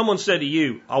 Like if someone said to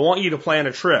you, I want you to plan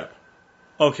a trip.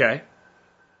 Okay.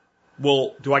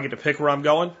 Well, do I get to pick where I'm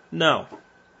going? No.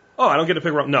 Oh, I don't get to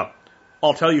pick where I'm... No.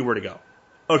 I'll tell you where to go.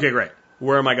 Okay, great.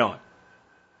 Where am I going?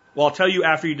 Well, I'll tell you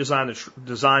after you design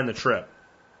the trip.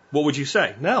 What would you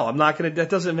say? No, I'm not going to... That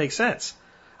doesn't make sense.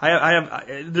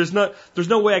 There's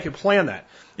no way I could plan that.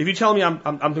 If you tell me I'm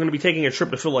going to be taking a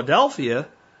trip to Philadelphia,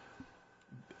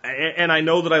 and I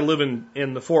know that I live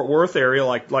in the Fort Worth area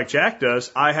like Jack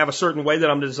does, I have a certain way that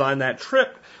I'm going to design that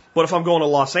trip. But if I'm going to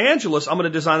Los Angeles, I'm going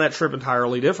to design that trip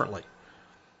entirely differently.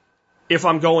 If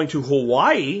I'm going to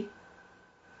Hawaii,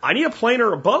 I need a plane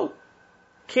or a boat.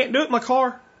 Can't do it in my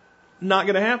car. Not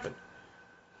going to happen.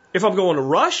 If I'm going to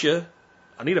Russia,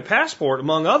 I need a passport,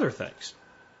 among other things.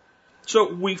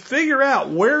 So we figure out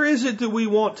where is it that we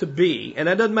want to be, and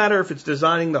that doesn't matter if it's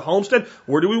designing the homestead.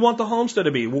 Where do we want the homestead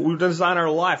to be? We design our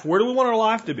life. Where do we want our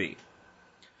life to be?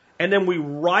 And then we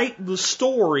write the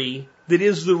story that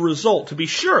is the result to be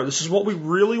sure this is what we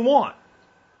really want.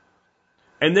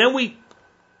 And then we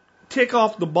tick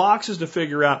off the boxes to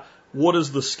figure out what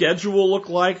does the schedule look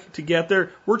like to get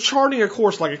there. We're charting a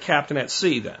course like a captain at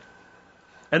sea then.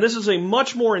 And this is a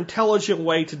much more intelligent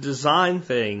way to design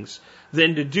things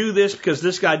than to do this because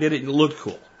this guy did it and it looked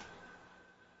cool.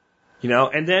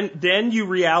 And then you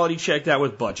reality check that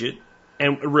with budget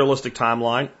and a realistic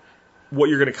timeline, what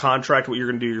you're going to contract, what you're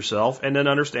going to do yourself, and then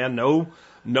understand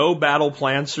no battle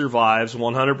plan survives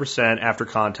 100% after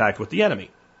contact with the enemy.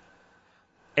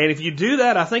 And if you do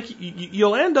that, I think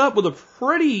you'll end up with a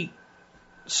pretty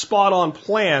spot-on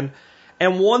plan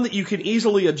and one that you can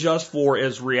easily adjust for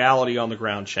as reality on the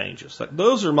ground changes.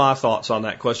 Those are my thoughts on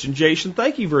that question. Jason,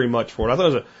 thank you very much for it. I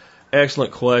thought it was an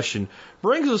excellent question.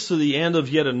 Brings us to the end of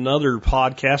yet another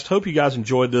podcast. Hope you guys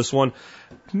enjoyed this one.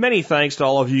 Many thanks to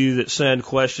all of you that send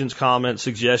questions, comments,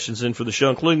 suggestions in for the show,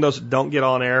 including those that don't get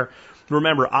on air.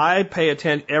 Remember, I pay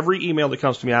attention every email that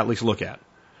comes to me, I at least look at.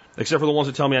 except for the ones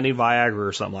that tell me I need Viagra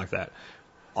or something like that.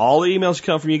 All the emails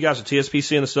come from you guys at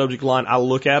TSPC in the subject line. I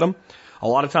look at them. A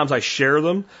lot of times I share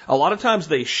them. A lot of times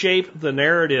they shape the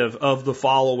narrative of the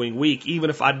following week,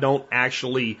 even if I don't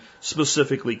actually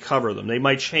specifically cover them. They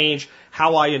might change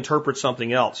how I interpret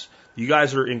something else. You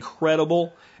guys are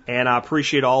incredible, and I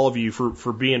appreciate all of you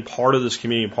for being part of this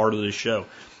community and part of this show.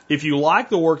 If you like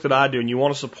the work that I do and you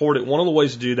want to support it, one of the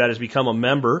ways to do that is become a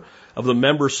member of the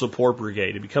Member Support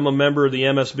Brigade. To become a member of the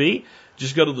MSB,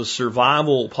 just go to the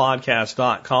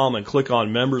survivalpodcast.com and click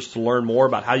on members to learn more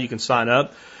about how you can sign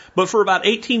up. But for about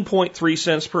 18.3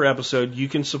 cents per episode, you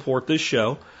can support this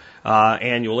show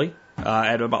annually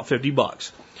at about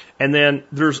 $50. And then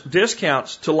there's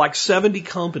discounts to like 70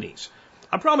 companies.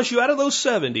 I promise you, out of those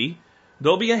 70,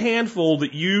 there'll be a handful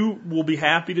that you will be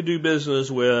happy to do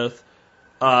business with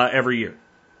every year.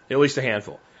 At least a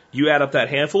handful. You add up that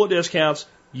handful of discounts,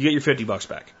 you get your $50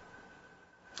 back.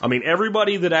 I mean,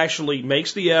 everybody that actually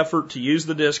makes the effort to use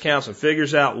the discounts and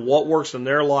figures out what works in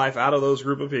their life out of those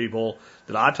group of people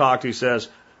that I talk to says,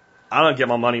 I don't get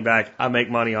my money back. I make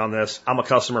money on this. I'm a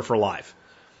customer for life.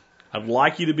 I'd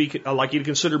like you to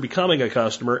consider becoming a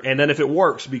customer, and then if it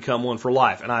works, become one for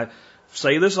life. And I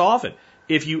say this often.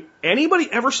 If anybody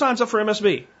ever signs up for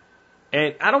MSB,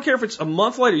 and I don't care if it's a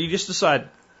month later, you just decide,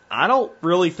 I don't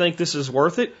really think this is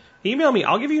worth it, email me.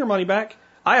 I'll give you your money back.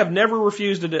 I have never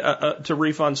refused to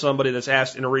refund somebody that's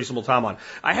asked in a reasonable time on.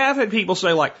 I have had people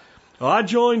say like, oh, I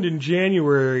joined in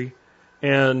January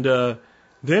and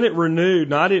then it renewed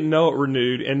and I didn't know it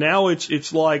renewed and now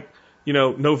it's like,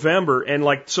 November and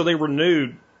like, so they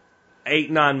renewed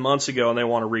 8-9 months ago and they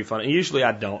want a refund. And usually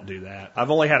I don't do that. I've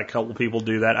only had a couple people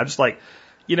do that. I just like,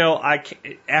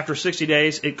 after 60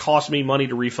 days, it costs me money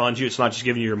to refund you. It's not just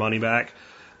giving you your money back.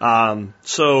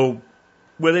 So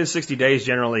within 60 days,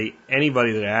 generally,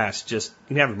 anybody that asks, just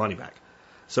you can have your money back.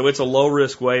 So it's a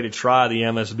low-risk way to try the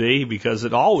MSB because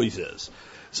it always is.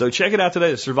 So check it out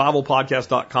today at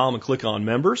survivalpodcast.com and click on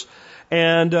members.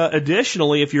 And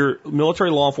additionally, if you're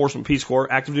military, law enforcement, Peace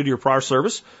Corps, active duty or prior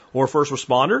service, or first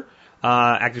responder,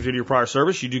 active duty or prior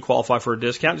service, you do qualify for a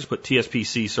discount. Just put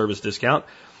TSPC service discount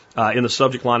in the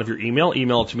subject line of your email.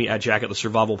 Email it to me at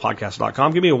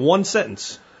jack@thesurvivalpodcast.com. Give me a one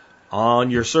sentence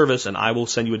on your service, and I will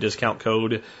send you a discount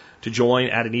code to join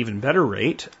at an even better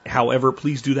rate. However,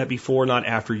 please do that before, not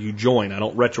after you join. I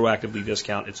don't retroactively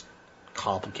discount. It's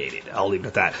complicated. I'll leave it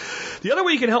at that. The other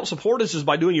way you can help support us is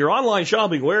by doing your online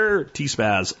shopping where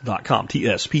tspaz.com,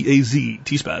 T-S-P-A-Z,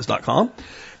 tspaz.com.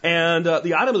 And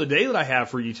the item of the day that I have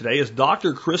for you today is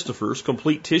Dr. Christopher's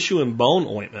Complete Tissue and Bone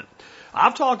Ointment.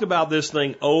 I've talked about this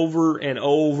thing over and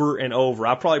over and over.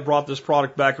 I probably brought this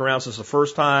product back around since the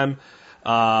first time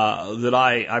that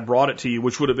I brought it to you,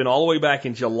 which would have been all the way back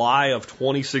in July of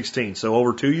 2016. So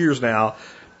over 2 years now,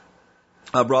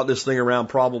 I brought this thing around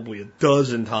probably a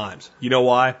dozen times. You know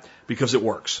why? Because it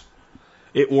works.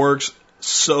 It works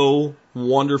so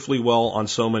wonderfully well on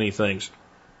so many things.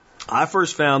 I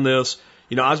first found this,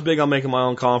 I was big on making my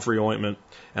own comfrey ointment,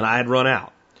 and I had run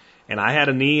out. And I had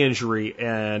a knee injury,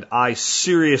 and I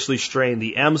seriously strained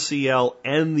the MCL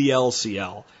and the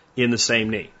LCL in the same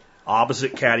knee.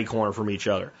 Opposite catty corner from each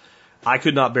other. I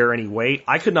could not bear any weight.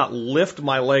 I could not lift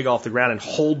my leg off the ground and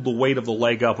hold the weight of the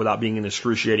leg up without being in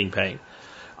excruciating pain.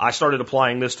 I started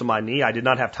applying this to my knee. I did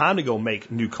not have time to go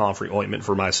make new comfrey ointment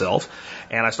for myself.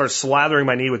 And I started slathering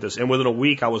my knee with this. And within a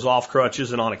week, I was off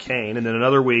crutches and on a cane. And then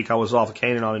another week, I was off a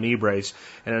cane and on a knee brace.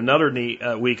 And another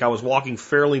week, I was walking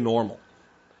fairly normal.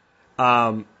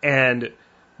 And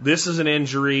this is an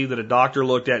injury that a doctor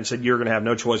looked at and said, you're going to have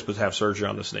no choice but to have surgery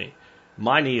on this knee.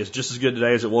 My knee is just as good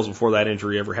today as it was before that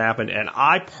injury ever happened, and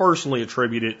I personally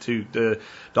attribute it to the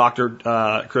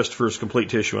Dr. Christopher's Complete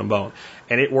Tissue and Bone.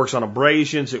 And it works on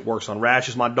abrasions, it works on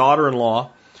rashes. My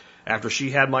daughter-in-law, after she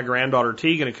had my granddaughter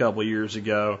Tegan a couple of years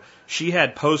ago, she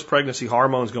had post-pregnancy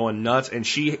hormones going nuts, and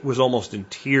she was almost in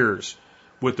tears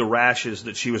with the rashes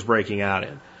that she was breaking out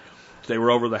in. They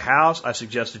were over the house. I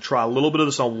suggested try a little bit of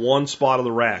this on one spot of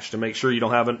the rash to make sure you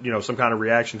don't have some kind of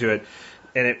reaction to it,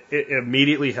 and it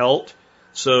immediately helped.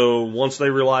 So once they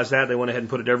realized that, they went ahead and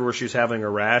put it everywhere she was having a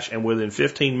rash, and within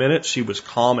 15 minutes, she was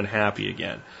calm and happy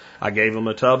again. I gave them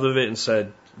a tub of it and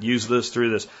said, use this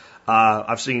through this.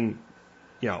 I've seen,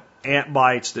 ant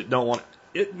bites that don't want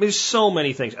it. There's so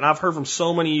many things, and I've heard from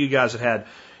so many of you guys that had,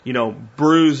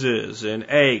 bruises and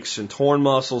aches and torn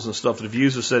muscles and stuff that have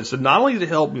used this. Said not only did it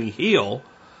help me heal,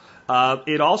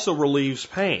 it also relieves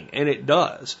pain, and it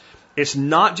does. It's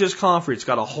not just comfrey. It's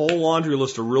got a whole laundry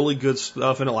list of really good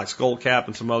stuff in it, like skull cap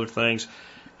and some other things.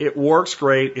 It works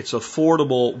great. It's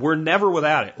affordable. We're never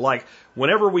without it. Like,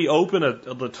 whenever we open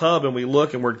the tub and we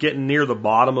look and we're getting near the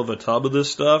bottom of a tub of this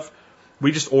stuff,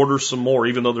 we just order some more,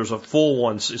 even though there's a full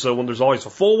one. So when there's always a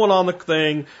full one on the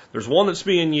thing, there's one that's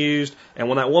being used, and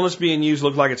when that one that's being used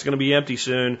looks like it's going to be empty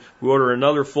soon, we order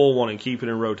another full one and keep it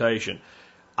in rotation.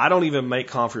 I don't even make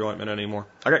comfrey ointment anymore.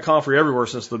 I got comfrey everywhere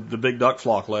since the big duck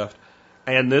flock left.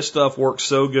 And this stuff works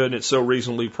so good and it's so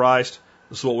reasonably priced.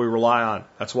 This is what we rely on.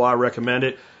 That's why I recommend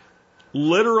it.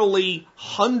 Literally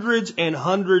hundreds and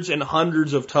hundreds and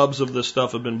hundreds of tubs of this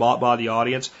stuff have been bought by the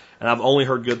audience, and I've only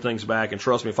heard good things back. And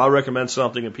trust me, if I recommend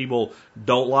something and people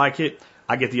don't like it,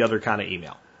 I get the other kind of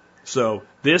email. So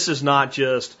this is not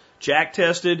just Jack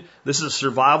tested. This is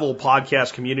Survival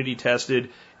Podcast community tested.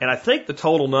 And I think the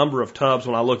total number of tubs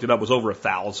when I looked it up was over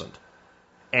 1,000.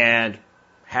 And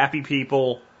happy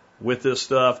people with this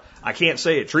stuff. I can't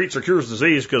say it treats or cures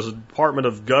disease because the Department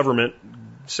of Government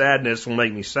sadness will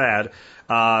make me sad.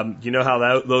 You know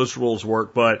how those rules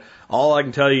work, but all I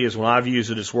can tell you is when I've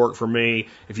used it, it's worked for me.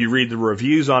 If you read the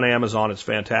reviews on Amazon, it's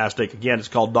fantastic. Again, it's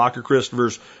called Dr.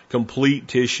 Christopher's Complete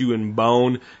Tissue and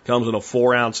Bone. Comes in a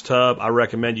 4-ounce tub. I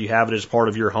recommend you have it as part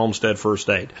of your homestead first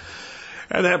aid.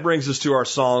 And that brings us to our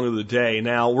song of the day.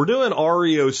 Now, we're doing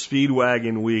REO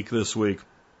Speedwagon Week this week.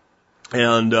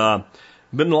 And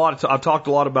I've talked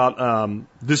a lot about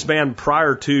this band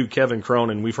prior to Kevin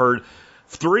Cronin. We've heard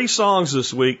 3 songs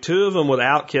this week, 2 of them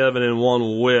without Kevin and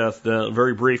 1 with, a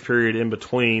very brief period in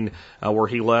between where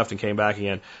he left and came back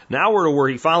again. Now we're to where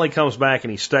he finally comes back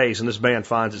and he stays, and this band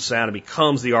finds its sound and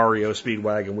becomes the REO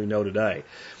Speedwagon we know today.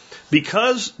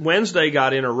 Because Wednesday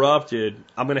got interrupted,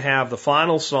 I'm going to have the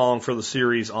final song for the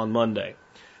series on Monday.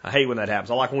 I hate when that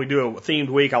happens. I like when we do a themed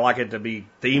week, I like it to be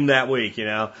themed that week, you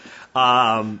know.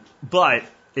 But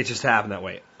it just happened that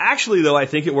way. Actually, though, I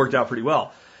think it worked out pretty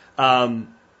well.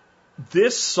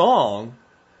 This song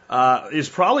is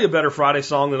probably a better Friday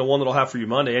song than the one that I'll have for you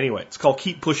Monday anyway. It's called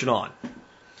Keep Pushing On.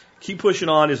 Keep Pushing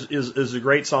On is a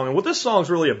great song. And what this song's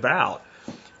really about,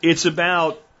 it's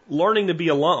about learning to be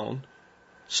alone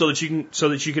so that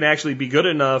you can actually be good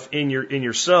enough in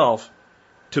yourself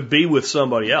to be with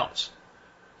somebody else.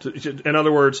 In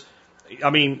other words, I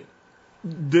mean,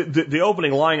 the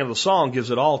opening line of the song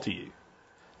gives it all to you.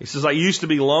 He says, I used to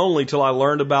be lonely till I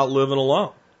learned about living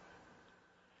alone.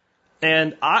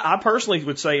 And I personally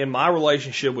would say in my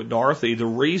relationship with Dorothy, the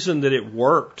reason that it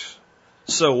worked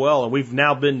so well, and we've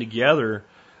now been together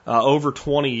over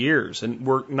 20 years, and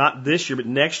we're not this year, but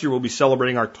next year we'll be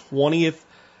celebrating our 20th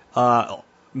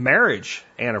marriage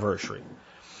anniversary,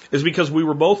 is because we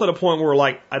were both at a point where we're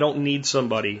like, I don't need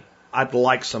somebody. I'd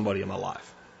like somebody in my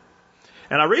life.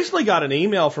 And I recently got an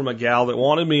email from a gal that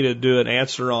wanted me to do an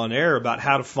answer on air about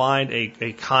how to find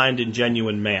a kind and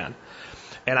genuine man.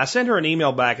 And I sent her an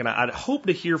email back, and I'd hope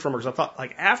to hear from her, because I thought,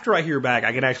 like, after I hear back,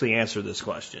 I can actually answer this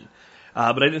question.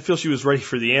 But I didn't feel she was ready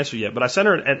for the answer yet. But I sent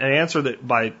her an answer that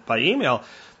by email,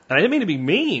 and I didn't mean to be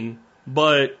mean,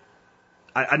 but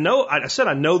I said,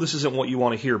 I know this isn't what you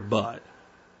want to hear, but.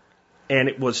 And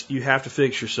it was, you have to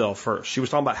fix yourself first. She was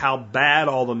talking about how bad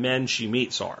all the men she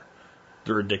meets are.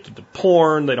 They're addicted to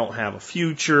porn, they don't have a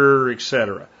future,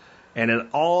 etc. And then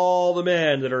all the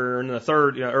men that are in the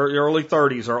early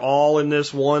 30s are all in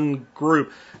this one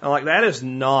group. And like, that is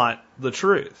not the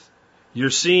truth. You're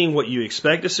seeing what you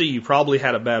expect to see. You probably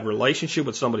had a bad relationship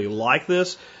with somebody like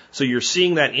this. So you're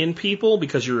seeing that in people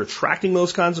because you're attracting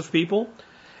those kinds of people.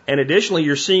 And additionally,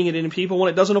 you're seeing it in people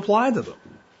when it doesn't apply to them.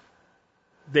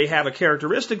 They have a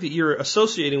characteristic that you're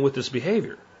associating with this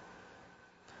behavior.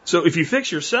 So if you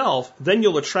fix yourself, then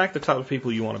you'll attract the type of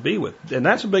people you want to be with. And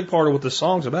that's a big part of what this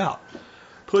song's about.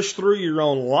 Push through your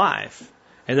own life,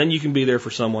 and then you can be there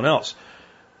for someone else.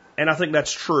 And I think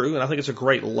that's true, and I think it's a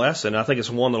great lesson. I think it's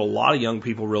one that a lot of young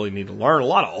people really need to learn. A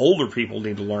lot of older people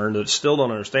need to learn that still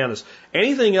don't understand this.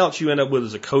 Anything else you end up with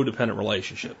is a codependent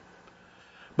relationship.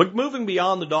 But moving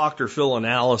beyond the Dr. Phil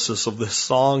analysis of this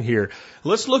song here,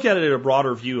 let's look at it in a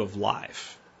broader view of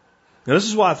life. Now, this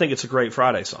is why I think it's a great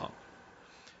Friday song.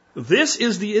 This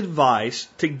is the advice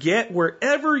to get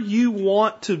wherever you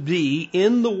want to be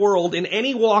in the world, in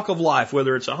any walk of life,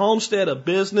 whether it's a homestead, a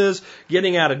business,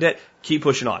 getting out of debt, keep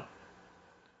pushing on.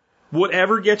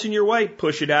 Whatever gets in your way,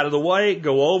 push it out of the way,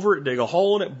 go over it, dig a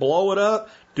hole in it, blow it up,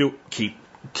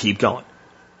 keep going.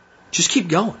 Just keep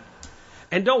going.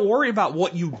 And don't worry about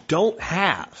what you don't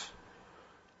have.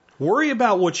 Worry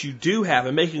about what you do have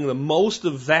and making the most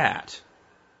of that.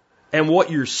 And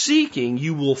what you're seeking,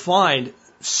 you will find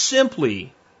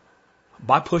simply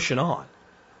by pushing on.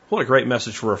 What a great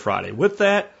message for a Friday. With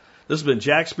that, this has been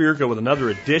Jack Spirko with another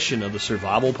edition of the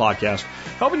Survival Podcast,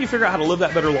 helping you figure out how to live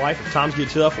that better life if times get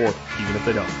tough or even if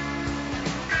they don't.